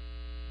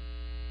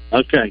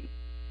 Okay.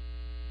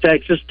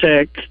 Texas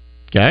Tech.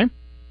 Okay.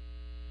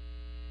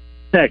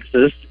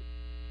 Texas.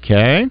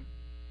 Okay.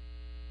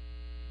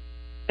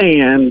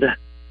 And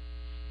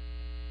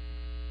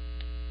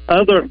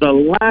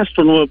the last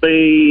one will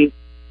be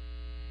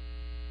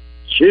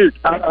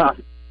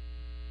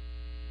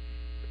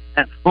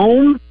at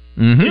home,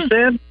 you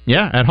said?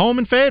 Yeah, at home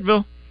in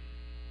Fayetteville.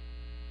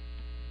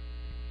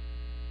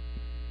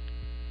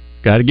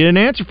 Got to get an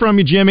answer from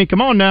you, Jimmy.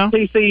 Come on now.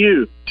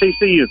 TCU.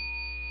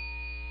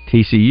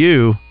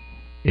 TCU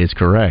is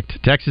correct.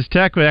 Texas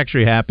Tech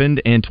actually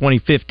happened in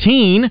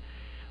 2015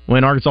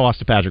 when Arkansas lost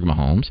to Patrick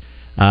Mahomes.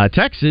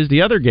 Texas,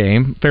 the other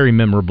game, very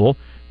memorable,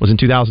 was in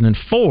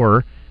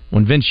 2004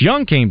 when Vince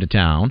Young came to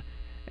town.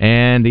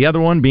 And the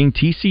other one being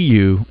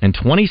TCU in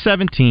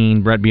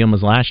 2017. Brett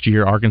Bielema's last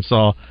year.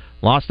 Arkansas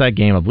lost that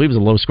game. I believe it was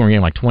a low-scoring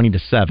game, like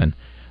 20-7.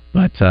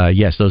 But,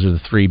 yes, those are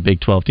the three Big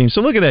 12 teams.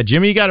 So look at that,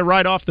 Jimmy. You got it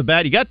right off the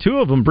bat. You got two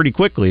of them pretty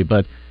quickly,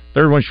 but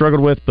third one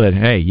struggled with. But,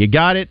 hey, you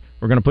got it.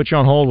 We're going to put you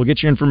on hold. We'll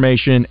get you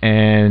information,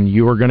 and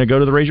you are going to go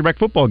to the Razorback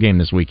football game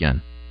this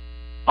weekend.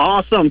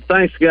 Awesome.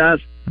 Thanks, guys.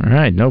 All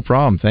right, no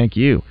problem. Thank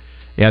you.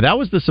 Yeah, that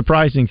was the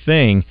surprising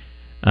thing.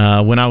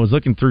 When I was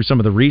looking through some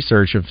of the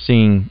research of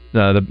seeing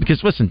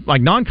because listen,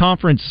 like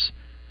non-conference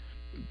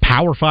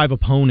Power 5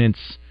 opponents,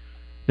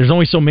 there's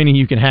only so many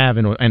you can have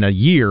in a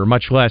year,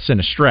 much less in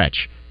a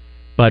stretch.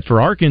 But for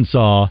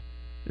Arkansas,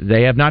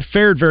 they have not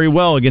fared very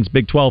well against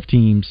Big 12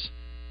 teams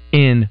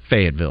in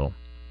Fayetteville.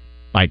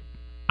 Like,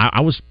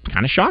 I was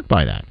kind of shocked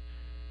by that.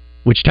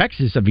 Which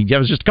Texas, I mean, that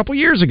was just a couple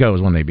years ago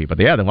is when they beat. But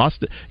yeah, they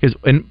lost.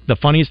 And the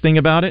funniest thing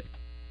about it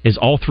is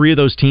all three of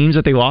those teams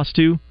that they lost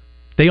to,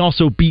 they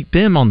also beat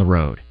them on the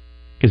road.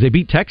 Because they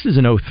beat Texas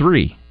in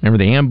 2003. Remember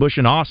the ambush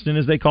in Austin,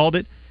 as they called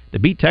it? They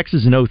beat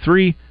Texas in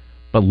 2003,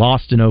 but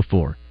lost in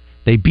 2004.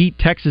 They beat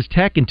Texas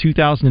Tech in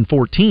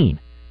 2014.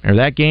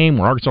 Remember that game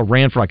where Arkansas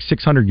ran for like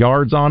 600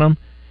 yards on them?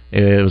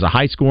 It was a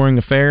high-scoring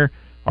affair.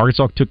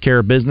 Arkansas took care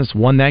of business,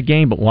 won that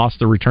game, but lost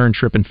the return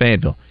trip in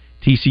Fayetteville.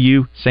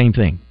 TCU, same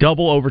thing.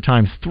 Double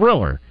overtime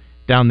thriller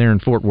down there in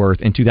Fort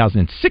Worth. In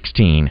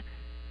 2016,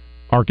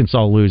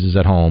 Arkansas loses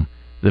at home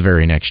the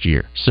very next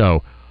year.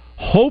 So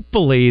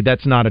hopefully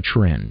that's not a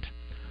trend.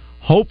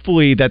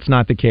 Hopefully that's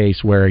not the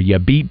case where you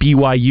beat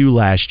BYU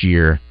last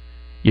year,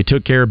 you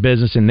took care of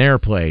business in their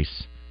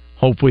place.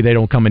 Hopefully they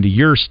don't come into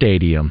your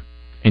stadium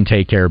and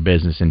take care of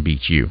business and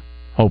beat you.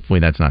 Hopefully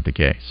that's not the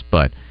case.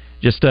 But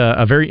just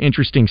a very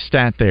interesting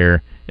stat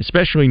there,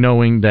 especially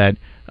knowing that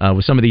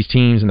with some of these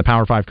teams in the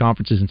Power 5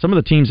 conferences and some of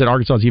the teams that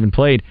Arkansas has even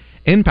played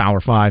in Power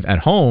 5 at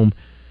home,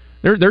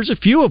 there's a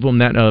few of them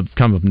that have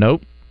come of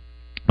note.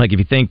 Like if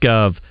you think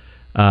of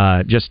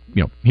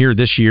here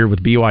this year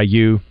with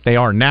BYU, they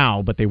are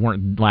now, but they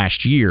weren't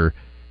last year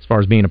as far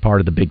as being a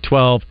part of the Big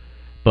 12.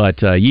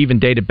 But you even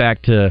dated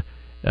back to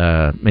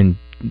in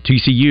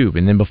TCU,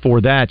 and then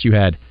before that you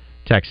had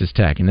Texas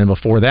Tech, and then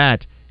before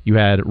that you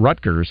had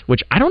Rutgers,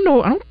 which I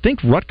don't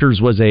think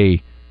Rutgers was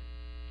a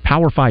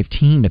Power 5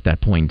 team at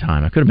that point in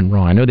time. I could have been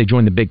wrong. I know they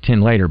joined the Big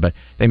 10 later, but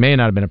they may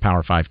not have been a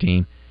Power 5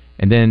 team.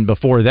 And then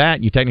before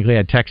that, you technically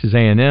had Texas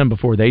A&M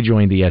before they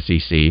joined the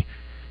SEC. And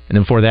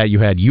then before that, you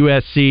had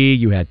USC,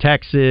 you had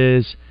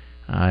Texas,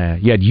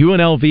 you had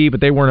UNLV,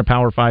 but they weren't a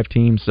Power 5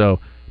 team. So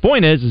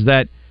point is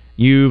that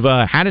you've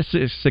had a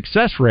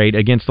success rate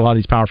against a lot of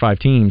these Power 5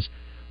 teams,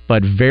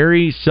 but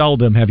very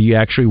seldom have you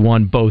actually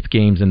won both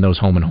games in those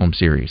home-and-home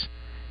series.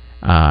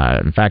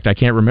 In fact, I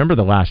can't remember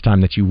the last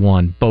time that you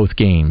won both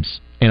games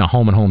in a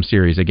home-and-home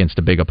series against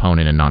a big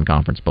opponent in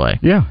non-conference play.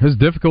 Yeah, it's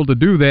difficult to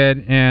do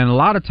that, and a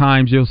lot of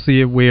times you'll see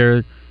it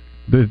where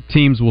the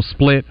teams will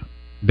split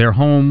their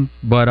home,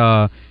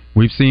 but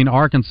we've seen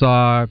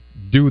Arkansas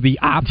do the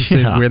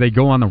opposite, where they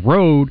go on the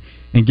road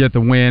and get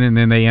the win, and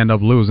then they end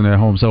up losing at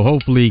home. So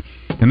hopefully,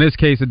 in this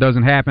case, it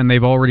doesn't happen.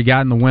 They've already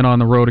gotten the win on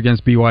the road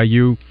against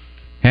BYU,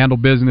 handle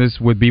business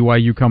with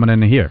BYU coming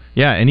into here.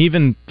 Yeah, and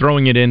even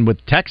throwing it in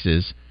with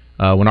Texas,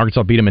 when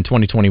Arkansas beat them in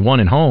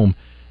 2021 at home,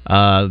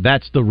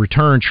 that's the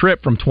return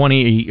trip from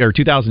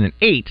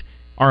 2008,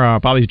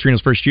 Bobby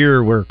Petrino's first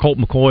year, where Colt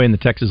McCoy and the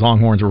Texas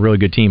Longhorns were a really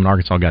good team, and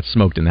Arkansas got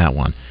smoked in that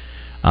one.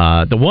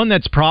 The one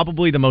that's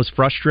probably the most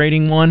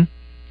frustrating one,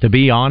 to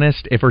be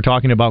honest, if we're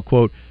talking about,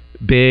 quote,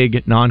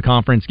 big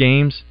non-conference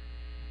games,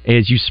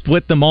 is you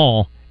split them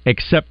all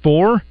except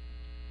for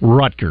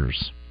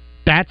Rutgers.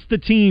 That's the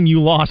team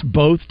you lost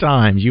both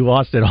times. You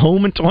lost at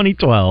home in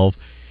 2012,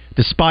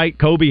 despite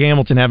Kobe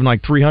Hamilton having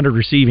like 300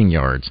 receiving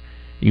yards.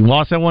 You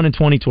lost that one in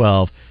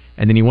 2012,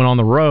 and then you went on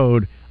the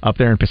road up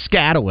there in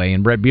Piscataway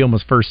in Brett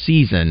Bielema's first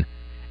season,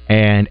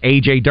 and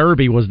A.J.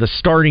 Derby was the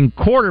starting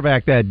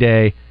quarterback that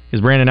day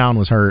because Brandon Allen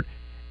was hurt,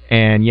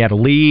 and you had a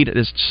lead.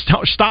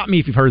 Stop me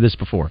if you've heard this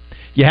before.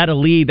 You had a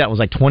lead that was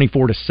like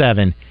 24-7,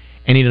 and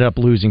ended up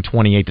losing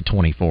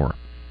 28-24.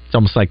 It's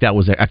almost like that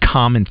was a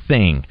common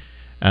thing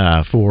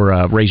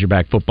for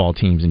Razorback football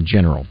teams in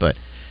general. But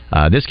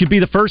this could be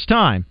the first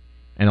time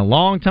in a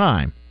long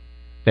time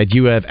that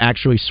you have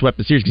actually swept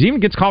the series. Because even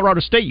against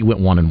Colorado State, you went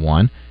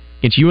 1-1.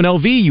 Against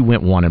UNLV, you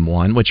went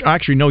 1-1. Which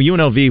actually, no,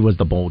 UNLV was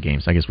the bowl game,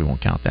 so I guess we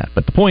won't count that.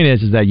 But the point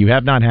is that you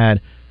have not had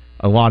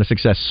a lot of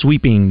success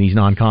sweeping these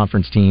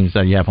non-conference teams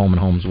that you have home and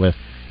homes with.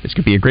 This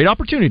could be a great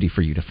opportunity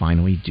for you to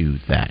finally do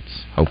that.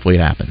 Hopefully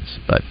it happens,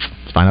 but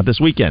let's find out this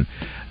weekend.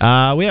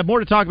 We have more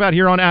to talk about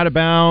here on Out of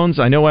Bounds.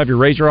 I know I have your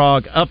Razor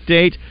Hog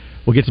update.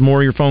 We'll get some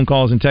more of your phone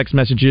calls and text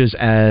messages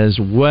as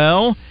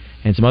well,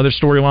 and some other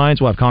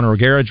storylines. We'll have Connor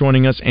O'Gara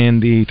joining us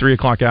in the 3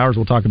 o'clock hours.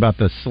 We'll talk about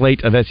the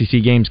slate of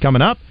SEC games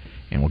coming up,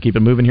 and we'll keep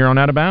it moving here on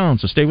Out of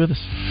Bounds, so stay with us.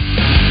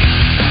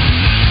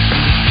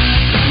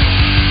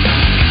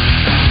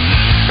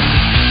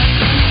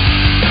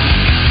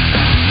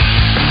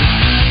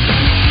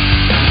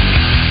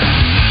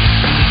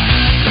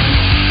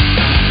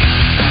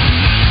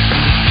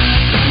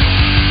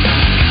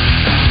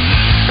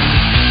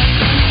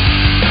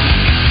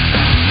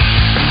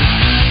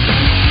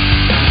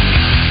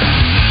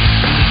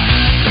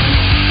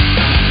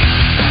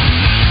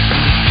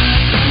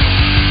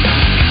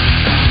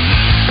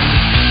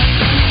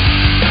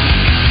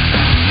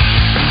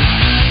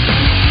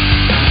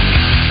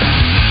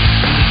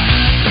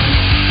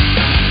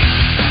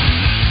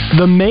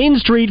 The Main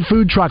Street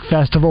Food Truck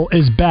Festival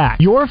is back.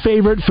 Your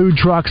favorite food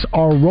trucks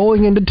are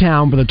rolling into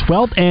town for the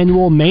 12th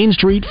annual Main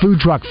Street Food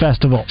Truck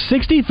Festival.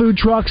 60 food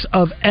trucks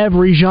of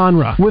every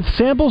genre, with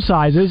sample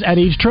sizes at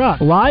each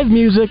truck, live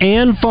music,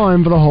 and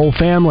fun for the whole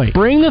family.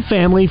 Bring the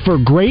family for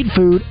great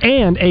food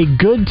and a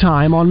good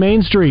time on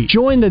Main Street.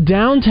 Join the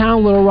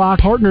Downtown Little Rock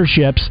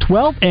Partnership's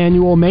 12th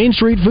annual Main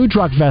Street Food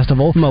Truck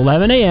Festival from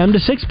 11 a.m. to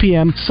 6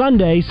 p.m.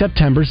 Sunday,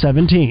 September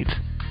 17th.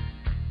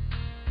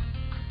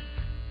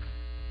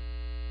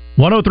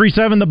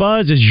 103.7 The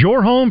Buzz is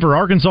your home for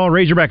Arkansas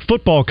Razorback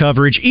football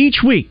coverage each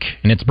week,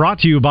 and it's brought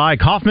to you by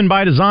Kaufman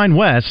by Design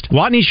West,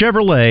 Watney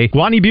Chevrolet,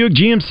 Watney Buick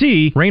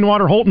GMC,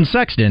 Rainwater Holton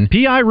Sexton,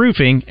 PI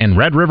Roofing, and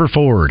Red River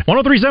Ford.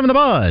 103.7 The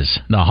Buzz.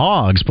 The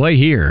Hogs play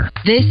here.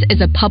 This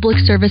is a public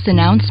service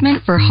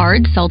announcement for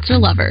hard seltzer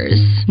lovers.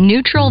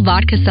 Neutral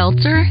Vodka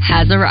Seltzer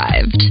has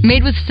arrived.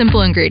 Made with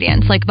simple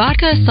ingredients like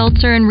vodka,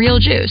 seltzer, and real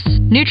juice.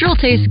 Neutral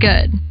tastes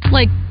good.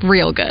 Like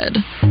real good.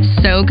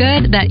 So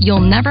good that you'll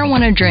never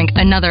want to drink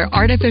another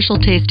artificial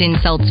tasting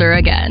seltzer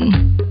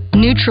again.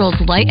 Neutral's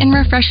light and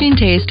refreshing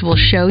taste will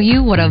show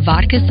you what a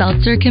vodka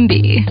seltzer can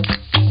be.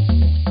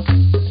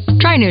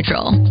 Try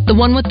Neutral, the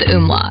one with the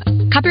umlaut.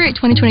 Copyright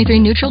 2023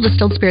 Neutral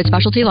Distilled Spirit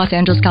Specialty, Los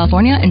Angeles,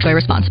 California. Enjoy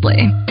responsibly.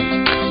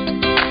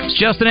 It's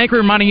Justin Anker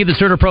reminding you that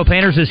CertaPro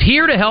Painters is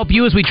here to help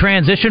you as we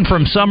transition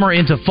from summer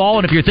into fall.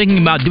 And if you're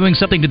thinking about doing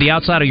something to the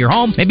outside of your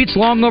home, maybe it's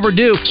long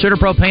overdue,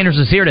 CertaPro Painters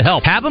is here to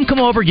help. Have them come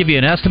over, give you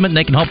an estimate, and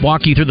they can help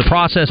walk you through the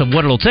process of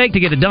what it'll take to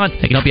get it done.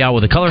 They can help you out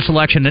with the color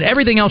selection and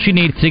everything else you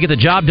need to get the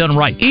job done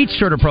right. Each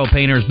CertaPro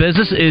Painters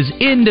business is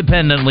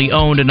independently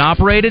owned and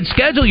operated.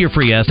 Schedule your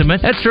free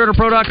estimate at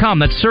CertaPro.com.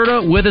 That's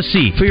Certa with a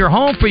C. For your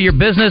home, for your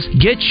business,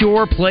 get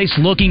your place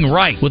looking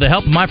right with the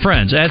help of my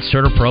friends at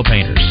CertaPro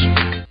Painters.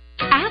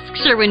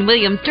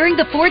 Sherwin-Williams during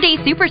the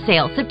 4-day super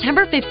sale,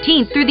 September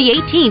 15th through the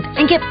 18th,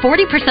 and get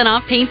 40%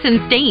 off paints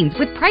and stains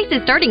with prices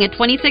starting at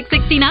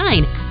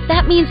 $26.69.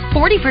 That means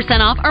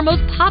 40% off our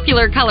most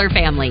popular color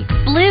family,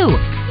 blue.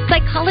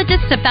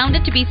 Psychologists have found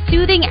it to be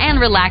soothing and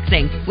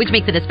relaxing, which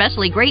makes it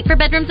especially great for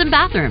bedrooms and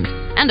bathrooms.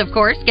 And of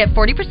course, get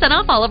 40%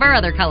 off all of our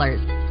other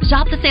colors.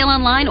 Shop the sale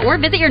online or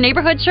visit your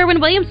neighborhood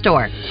Sherwin-Williams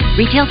store.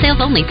 Retail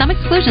sales only. Some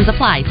exclusions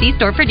apply. See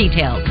store for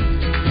details.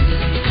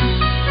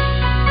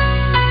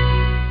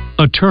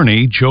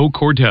 Attorney Joe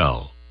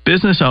Cordell.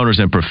 Business owners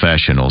and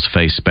professionals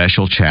face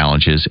special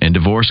challenges in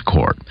divorce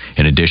court.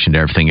 In addition to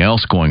everything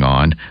else going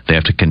on, they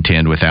have to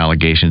contend with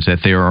allegations that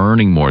they are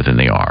earning more than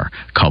they are,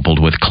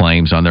 coupled with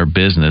claims on their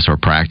business or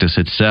practice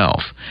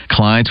itself.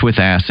 Clients with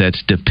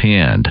assets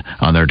depend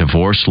on their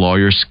divorce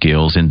lawyer's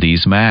skills in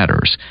these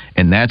matters,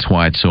 and that's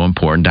why it's so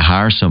important to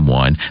hire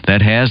someone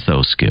that has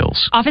those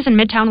skills. Office in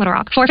Midtown Little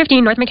Rock,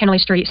 415 North McKinley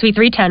Street, Suite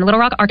 310, Little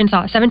Rock,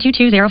 Arkansas,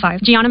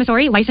 72205. Gianna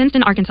Missouri, licensed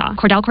in Arkansas.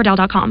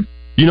 CordellCordell.com.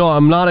 You know,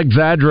 I'm not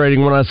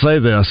exaggerating when I say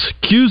this.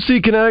 QC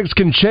Kinetics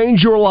can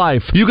change your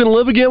life. You can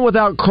live again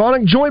without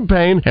chronic joint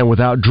pain and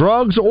without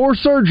drugs or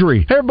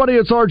surgery. Hey everybody,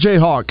 it's RJ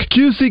Hawk.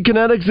 QC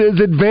Kinetics is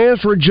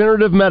advanced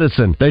regenerative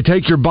medicine. They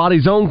take your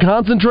body's own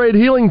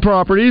concentrated healing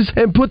properties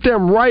and put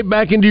them right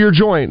back into your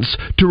joints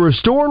to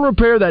restore and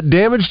repair that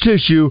damaged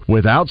tissue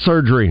without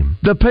surgery.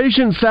 The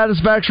patient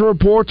satisfaction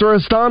reports are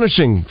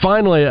astonishing.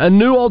 Finally, a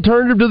new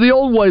alternative to the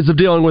old ways of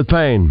dealing with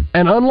pain.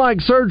 And unlike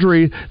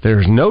surgery,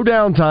 there's no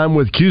downtime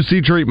with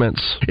QC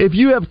treatments. If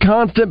you have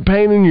constant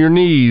pain in your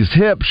knees,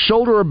 hips,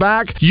 shoulder, or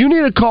back, you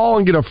need to call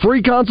and get a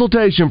free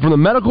consultation from the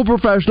medical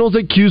professionals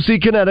at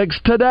QC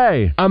Kinetics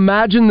today.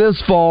 Imagine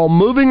this fall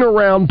moving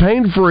around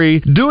pain-free,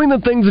 doing the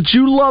things that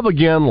you love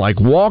again, like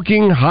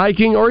walking,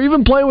 hiking, or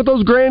even playing with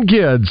those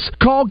grandkids.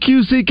 Call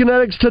QC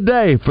Kinetics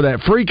today for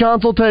that free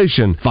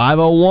consultation.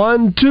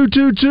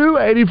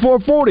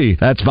 501-222-8440.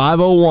 That's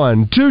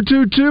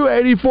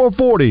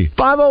 501-222-8440.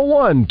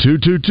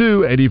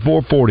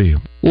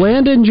 501-222-8440.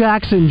 Landon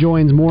Jackson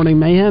joins Morning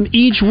Mayhem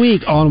each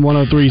week on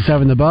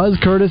 103.7 The Buzz,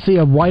 courtesy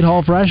of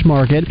Whitehall Fresh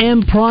Market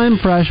and Prime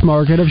Fresh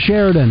Market of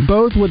Sheridan,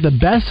 both with the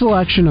best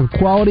selection of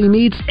quality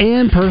meats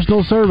and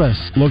personal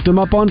service. Look them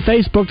up on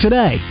Facebook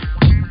today.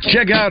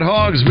 Check out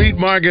Hogs Meat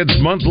Market's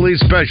monthly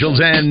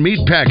specials and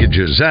meat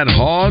packages at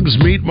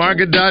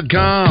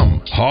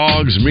hogsmeatmarket.com.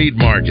 Hogs Meat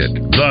Market,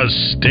 the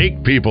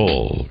steak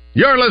people.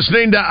 You're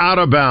listening to Out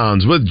of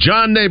Bounds with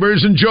John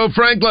Neighbors and Joe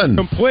Franklin.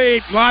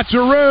 Complete, lots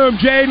of room.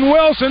 Jaden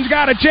Wilson's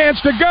got a chance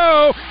to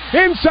go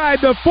inside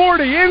the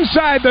 40,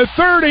 inside the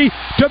 30,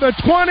 to the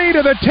 20,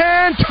 to the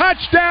 10.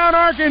 Touchdown,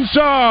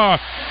 Arkansas!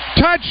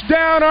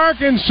 Touchdown,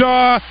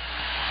 Arkansas!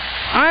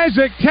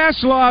 Isaac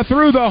Tesla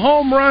threw the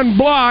home run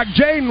block.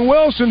 Jaden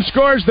Wilson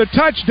scores the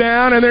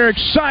touchdown, and they're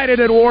excited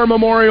at War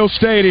Memorial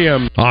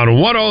Stadium. On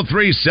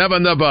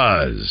 103.7 The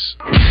Buzz.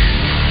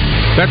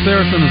 Bet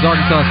Saracen is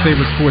Arkansas's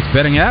favorite sports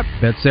betting app.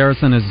 Bet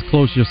Saracen is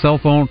close to your cell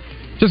phone.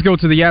 Just go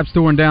to the App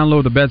Store and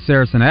download the Bet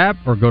Saracen app,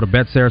 or go to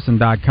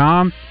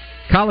BetSaracen.com.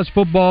 College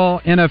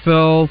football,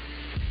 NFL,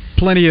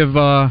 plenty of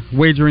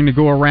wagering to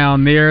go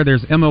around there.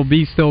 There's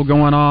MLB still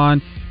going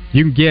on.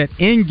 You can get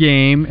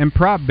in-game and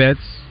prop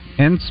bets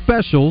and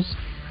specials,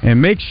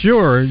 and make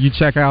sure you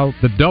check out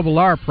the Double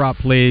R prop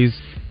plays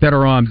that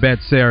are on Bet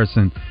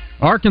Saracen.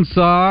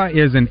 Arkansas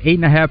is an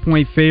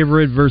 8.5-point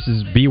favorite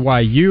versus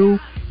BYU,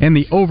 and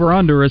the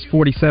over-under is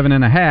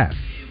 47.5.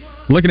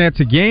 Looking at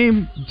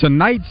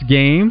tonight's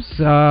games,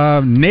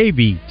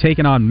 Navy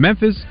taking on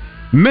Memphis.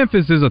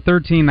 Memphis is a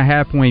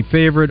 13.5-point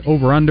favorite.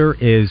 Over-under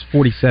is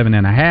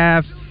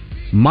 47.5.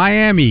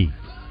 Miami,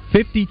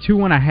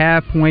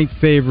 52.5-point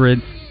favorite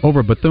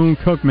over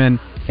Bethune-Cookman,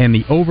 and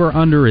the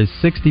over-under is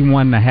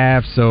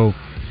 61.5. So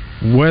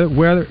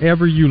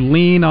wherever you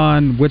lean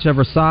on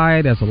whichever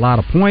side, that's a lot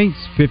of points,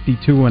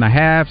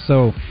 52.5.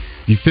 So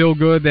you feel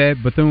good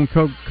that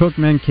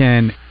Bethune-Cookman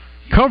can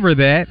cover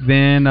that,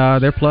 then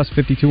they're plus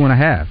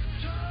 52.5.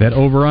 That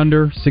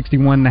over-under,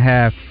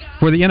 61.5.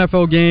 For the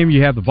NFL game,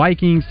 you have the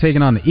Vikings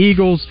taking on the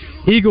Eagles.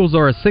 Eagles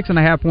are a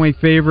 6.5-point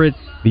favorite.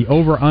 The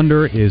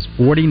over-under is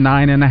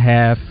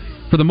 49.5.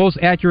 For the most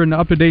accurate and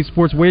up-to-date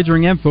sports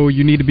wagering info,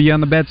 you need to be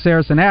on the Bet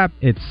Saracen app.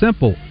 It's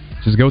simple.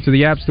 Just go to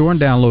the App Store and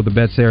download the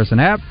Bet Saracen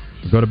app.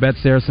 Go to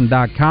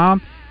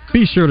BetSaracen.com.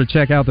 Be sure to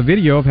check out the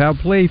video of how to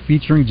play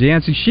featuring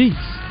Jancy Sheets.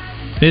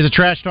 It is a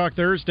Trash Talk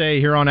Thursday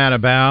here on Out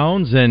of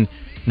Bounds, and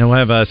we'll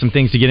have some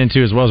things to get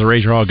into as well as a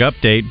Razor Hog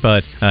update,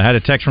 but I had a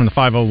text from the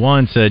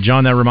 501 said,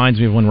 John, that reminds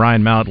me of when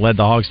Ryan Mount led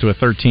the Hogs to a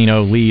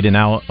 13-0 lead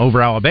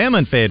over Alabama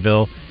in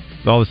Fayetteville,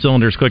 with all the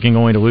cylinders clicking,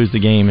 only to lose the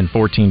game in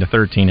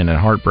 14-13 in a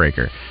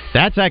heartbreaker.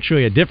 That's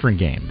actually a different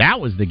game. That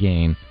was the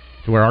game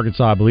to where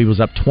Arkansas, I believe, was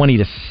up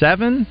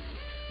 20-7,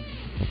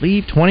 I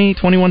believe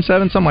 21-7,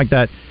 something like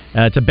that,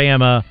 to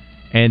Bama,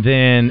 and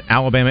then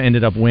Alabama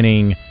ended up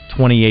winning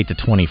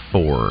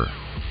 28-24.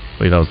 I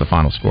believe that was the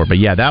final score. But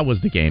yeah, that was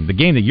the game. The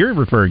game that you're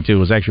referring to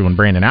was actually when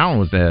Brandon Allen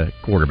was the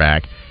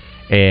quarterback,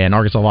 and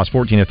Arkansas lost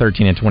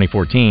 14-13 in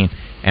 2014.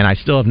 And I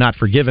still have not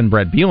forgiven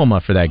Brett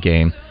Bielema for that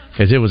game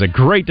because it was a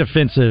great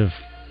defensive.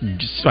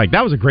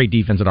 That was a great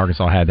defense that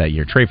Arkansas had that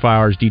year. Trey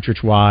Flowers,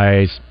 Dietrich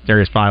Wise,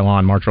 Darius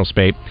Philon, Martrell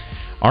Spate.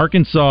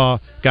 Arkansas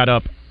got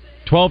up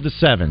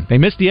 12-7. They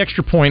missed the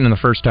extra point in the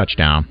first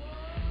touchdown.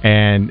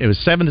 And it was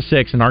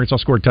 7-6, and Arkansas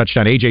scored a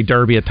touchdown. A.J.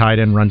 Derby, a tight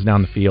end, runs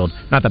down the field.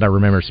 Not that I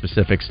remember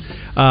specifics.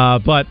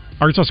 But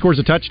Arkansas scores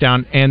a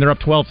touchdown, and they're up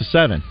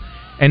 12-7.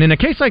 And in a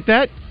case like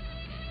that,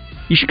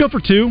 you should go for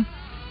two,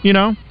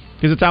 because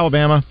it's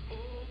Alabama.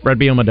 Brett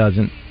Bielema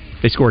doesn't.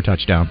 They score a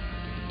touchdown,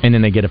 and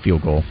then they get a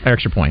field goal,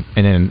 extra point,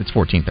 and then it's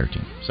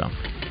 14-13. So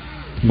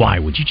why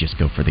would you just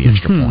go for the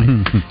extra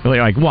point?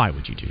 Why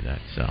would you do that?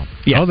 So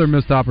other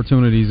missed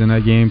opportunities in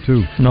that game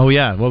too. Oh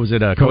yeah, what was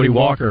it? Cody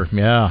Walker.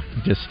 Yeah,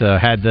 just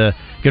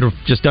could have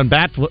just done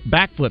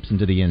backflips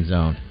into the end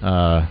zone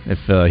if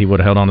he would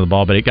have held on to the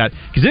ball, but because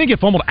then it get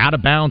fumbled out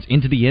of bounds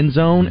into the end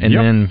zone, and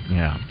then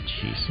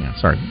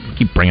sorry, I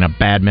keep bringing up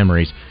bad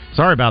memories.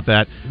 Sorry about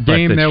that.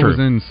 Game that was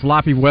in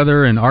sloppy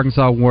weather, and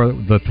Arkansas wore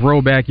the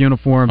throwback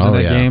uniforms in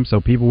that game, so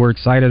people were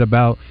excited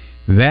about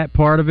that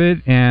part of it,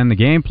 and the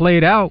game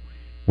played out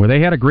where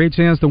they had a great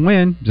chance to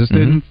win, just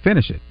didn't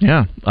finish it.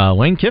 Yeah.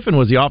 Lane Kiffin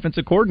was the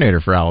offensive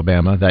coordinator for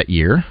Alabama that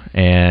year,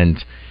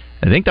 and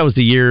I think that was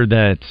the year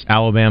that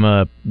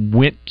Alabama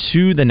went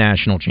to the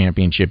national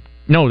championship.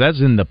 No, that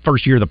was in the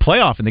first year of the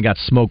playoff, and they got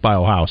smoked by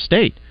Ohio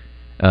State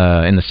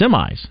in the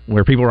semis,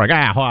 where people were like,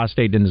 Ohio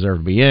State didn't deserve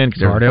to be in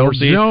because they were Cardale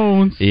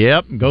Jones.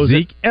 Yep.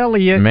 Zeke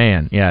Elliott.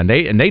 Man, yeah, and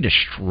they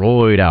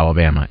destroyed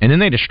Alabama. And then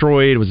they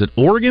destroyed, was it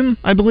Oregon,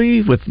 I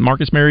believe, with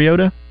Marcus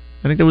Mariota?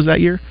 I think that was that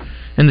year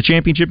in the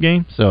championship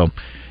game. So,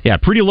 yeah,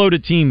 pretty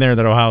loaded team there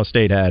that Ohio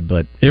State had.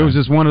 But it was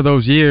just one of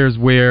those years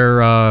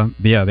where,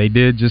 they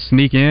did just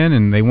sneak in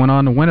and they went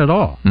on to win it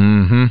all.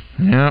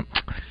 Mm-hmm.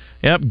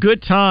 Yep.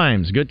 Good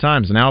times.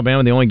 In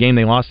Alabama, the only game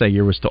they lost that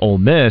year was to Ole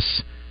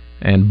Miss,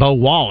 and Bo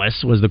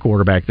Wallace was the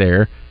quarterback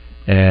there.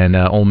 And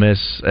Ole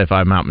Miss, if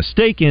I'm not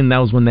mistaken, that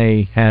was when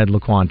they had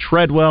Laquan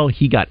Treadwell.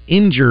 He got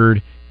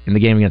injured in the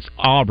game against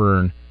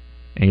Auburn,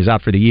 and he was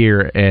out for the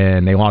year,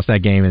 and they lost that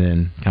game, and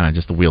then kind of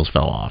just the wheels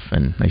fell off,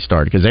 and they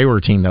started, because they were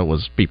a team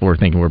that people were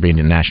thinking were being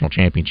in the national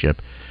championship.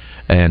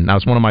 And that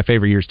was one of my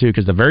favorite years, too,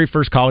 because the very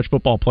first college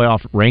football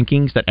playoff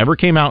rankings that ever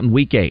came out in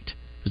Week 8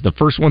 was the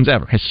first ones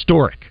ever,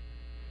 historic.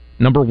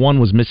 Number 1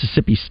 was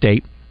Mississippi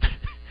State.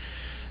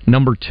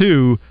 Number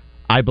 2,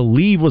 I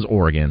believe, was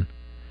Oregon.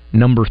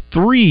 Number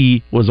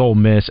 3 was Ole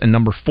Miss, and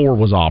number 4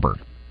 was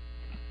Auburn.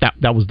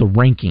 That was the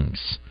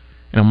rankings.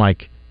 And I'm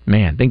like,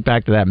 man, think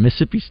back to that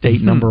Mississippi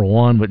State number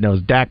 1, but it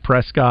was Dak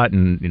Prescott,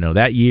 and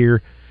that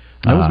year.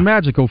 It was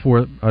magical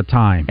for a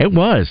time. It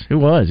was. It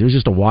was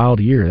just a wild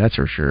year, that's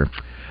for sure.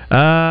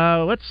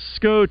 Let's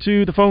go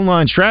to the phone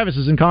lines. Travis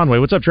is in Conway.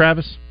 What's up,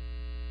 Travis?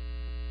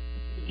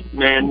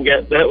 Man,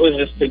 that was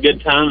just a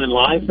good time in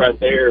life right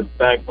there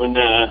back when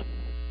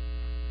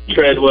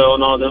Treadwell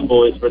and all them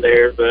boys were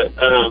there. But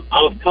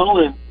I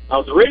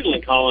was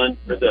originally calling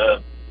for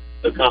the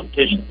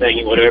competition thing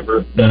and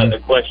whatever, the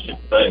question.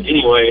 But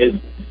anyways,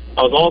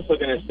 I was also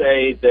going to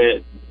say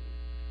that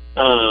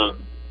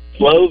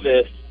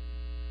Slovis,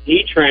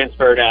 he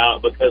transferred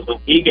out because when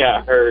he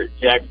got hurt,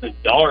 Jackson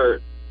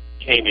Dart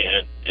came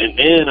in. And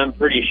then I'm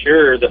pretty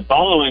sure the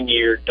following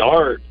year,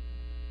 Dart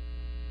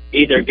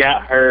either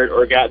got hurt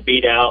or got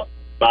beat out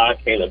by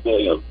Caleb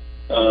Williams.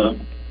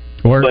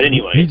 But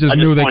anyway, he just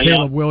knew that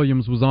Caleb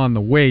Williams was on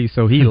the way,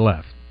 so he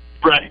left.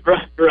 Right.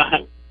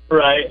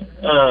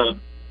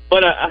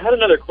 But I had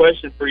another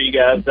question for you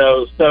guys,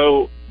 though.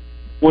 So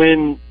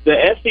when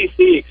the SEC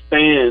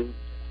expands,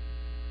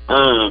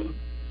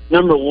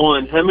 number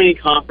one, how many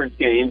conference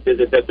games is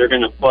it that they're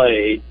going to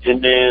play?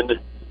 And then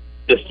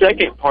the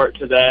second part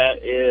to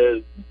that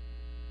is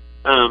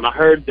I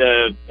heard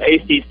the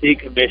ACC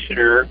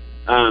commissioner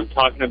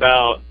talking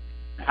about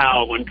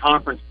how when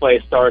conference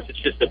play starts, it's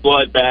just a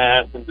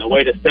bloodbath, and the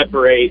way to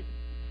separate,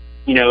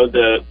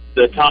 the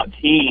top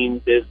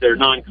teams is their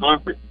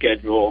non-conference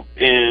schedule.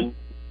 And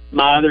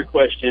my other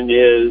question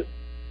is,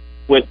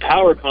 with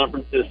power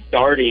conferences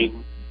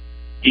starting,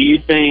 do you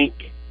think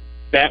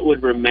that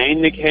would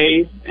remain the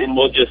case and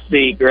we'll just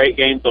see great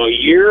games all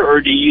year,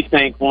 or do you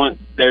think once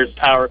there's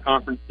power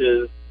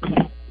conferences,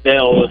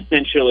 they'll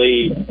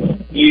essentially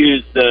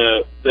use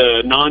the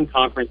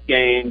non-conference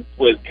games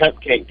with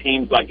cupcake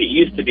teams like it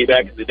used to be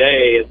back in the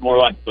day as more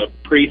like a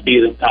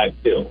preseason type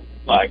deal?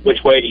 Like,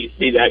 which way do you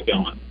see that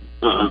going?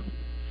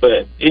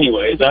 But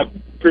anyways, I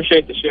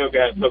appreciate the show,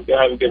 guys. Hope you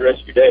have a good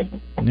rest of your day.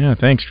 Yeah,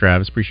 thanks,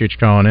 Travis. Appreciate you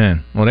calling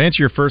in. Well, to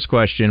answer your first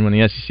question, when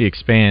the SEC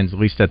expands, at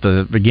least at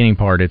the beginning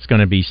part, it's going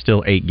to be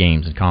still 8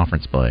 games in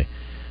conference play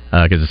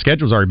because the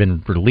schedule's already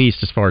been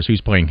released as far as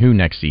who's playing who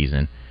next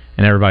season,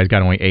 and everybody's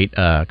got only 8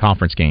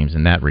 conference games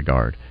in that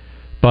regard.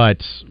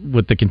 But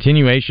with the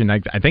continuation,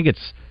 I think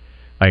it's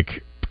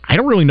like I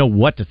don't really know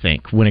what to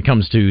think when it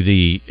comes to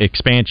the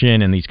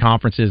expansion and these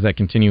conferences that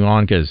continue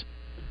on because,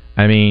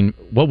 I mean,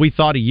 what we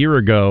thought a year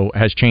ago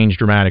has changed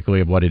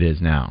dramatically of what it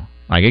is now.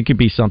 Like, it could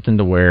be something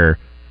to where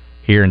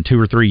here in 2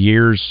 or 3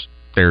 years,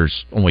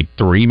 there's only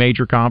 3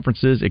 major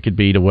conferences. It could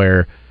be to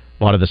where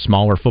a lot of the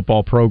smaller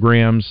football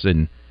programs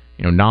and,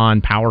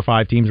 non-Power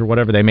 5 teams or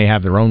whatever, they may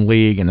have their own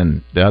league, and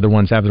then the other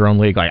ones have their own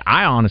league. Like,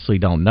 I honestly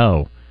don't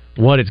know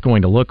what it's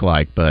going to look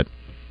like, but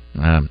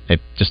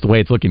just the way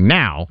it's looking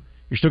now,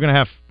 you're still going to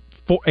have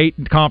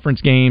 8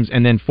 conference games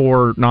and then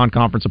 4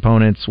 non-conference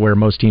opponents where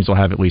most teams will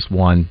have at least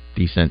one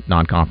decent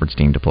non-conference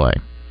team to play.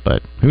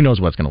 But who knows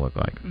what it's going to look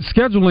like.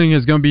 Scheduling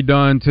is going to be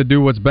done to do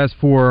what's best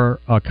for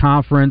a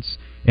conference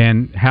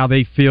and how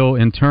they feel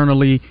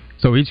internally.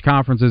 So each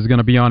conference is going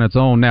to be on its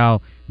own.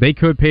 Now, they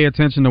could pay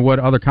attention to what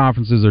other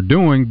conferences are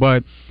doing,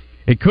 but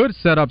it could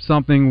set up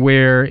something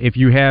where if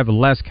you have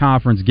less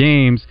conference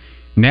games,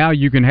 now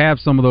you can have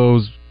some of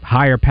those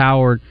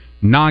higher-powered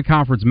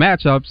non-conference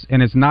matchups,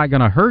 and it's not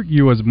going to hurt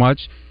you as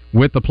much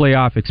with the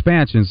playoff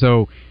expansion.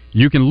 So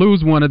you can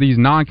lose one of these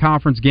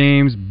non-conference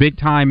games,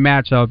 big-time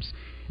matchups,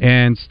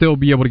 and still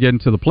be able to get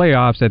into the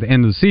playoffs at the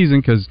end of the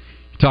season because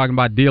you're talking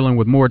about dealing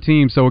with more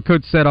teams. So it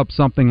could set up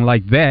something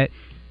like that.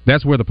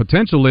 That's where the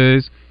potential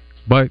is,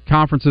 but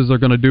conferences are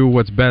going to do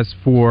what's best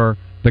for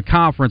the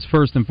conference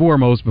first and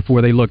foremost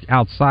before they look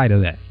outside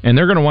of that. And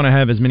they're going to want to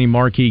have as many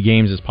marquee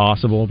games as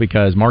possible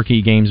because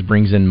marquee games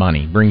brings in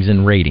money, brings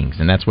in ratings,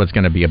 and that's what it's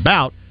going to be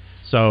about.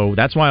 So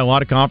that's why a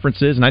lot of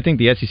conferences, and I think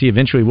the SEC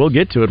eventually will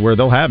get to it where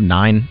they'll have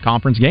 9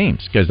 conference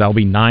games because that'll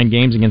be 9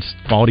 games against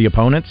quality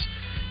opponents.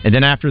 And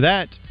then after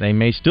that, they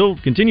may still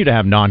continue to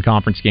have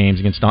non-conference games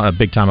against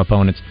big-time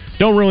opponents.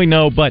 Don't really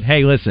know, but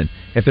hey, listen,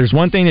 if there's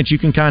one thing that you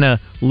can kind of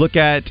look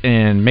at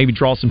and maybe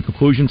draw some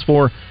conclusions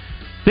for,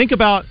 think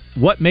about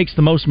what makes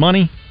the most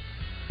money,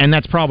 and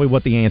that's probably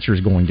what the answer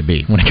is going to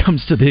be when it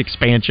comes to the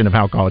expansion of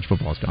how college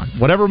football's gone.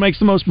 Whatever makes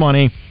the most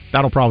money,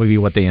 that'll probably be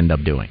what they end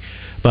up doing.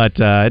 But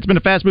it's been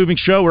a fast-moving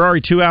show. We're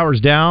already 2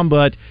 hours down,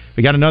 but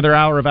we got another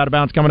hour of Out of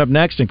Bounds coming up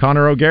next, and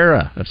Connor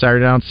O'Gara of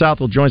Saturday Down South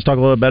will join us to talk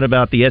a little bit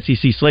about the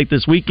SEC slate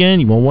this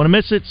weekend. You won't want to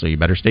miss it, so you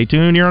better stay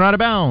tuned here on Out of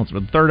Bounds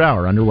with the third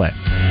hour underway.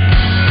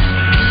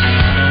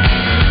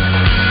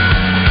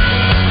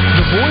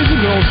 The Boys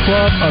and Girls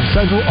Club of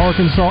Central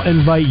Arkansas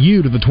invite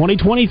you to the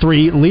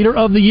 2023 Leader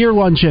of the Year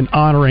Luncheon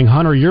honoring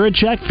Hunter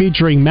Yurichek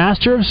featuring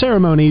Master of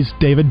Ceremonies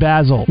David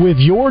Basil. With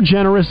your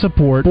generous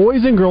support,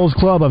 Boys and Girls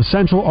Club of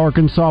Central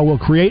Arkansas will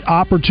create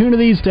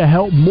opportunities to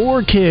help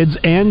more kids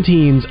and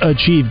teens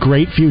achieve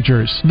great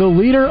futures. The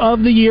Leader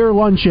of the Year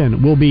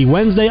Luncheon will be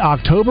Wednesday,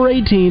 October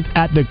 18th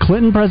at the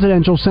Clinton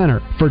Presidential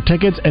Center. For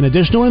tickets and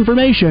additional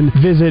information,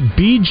 visit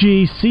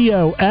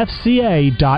bgcofca.com.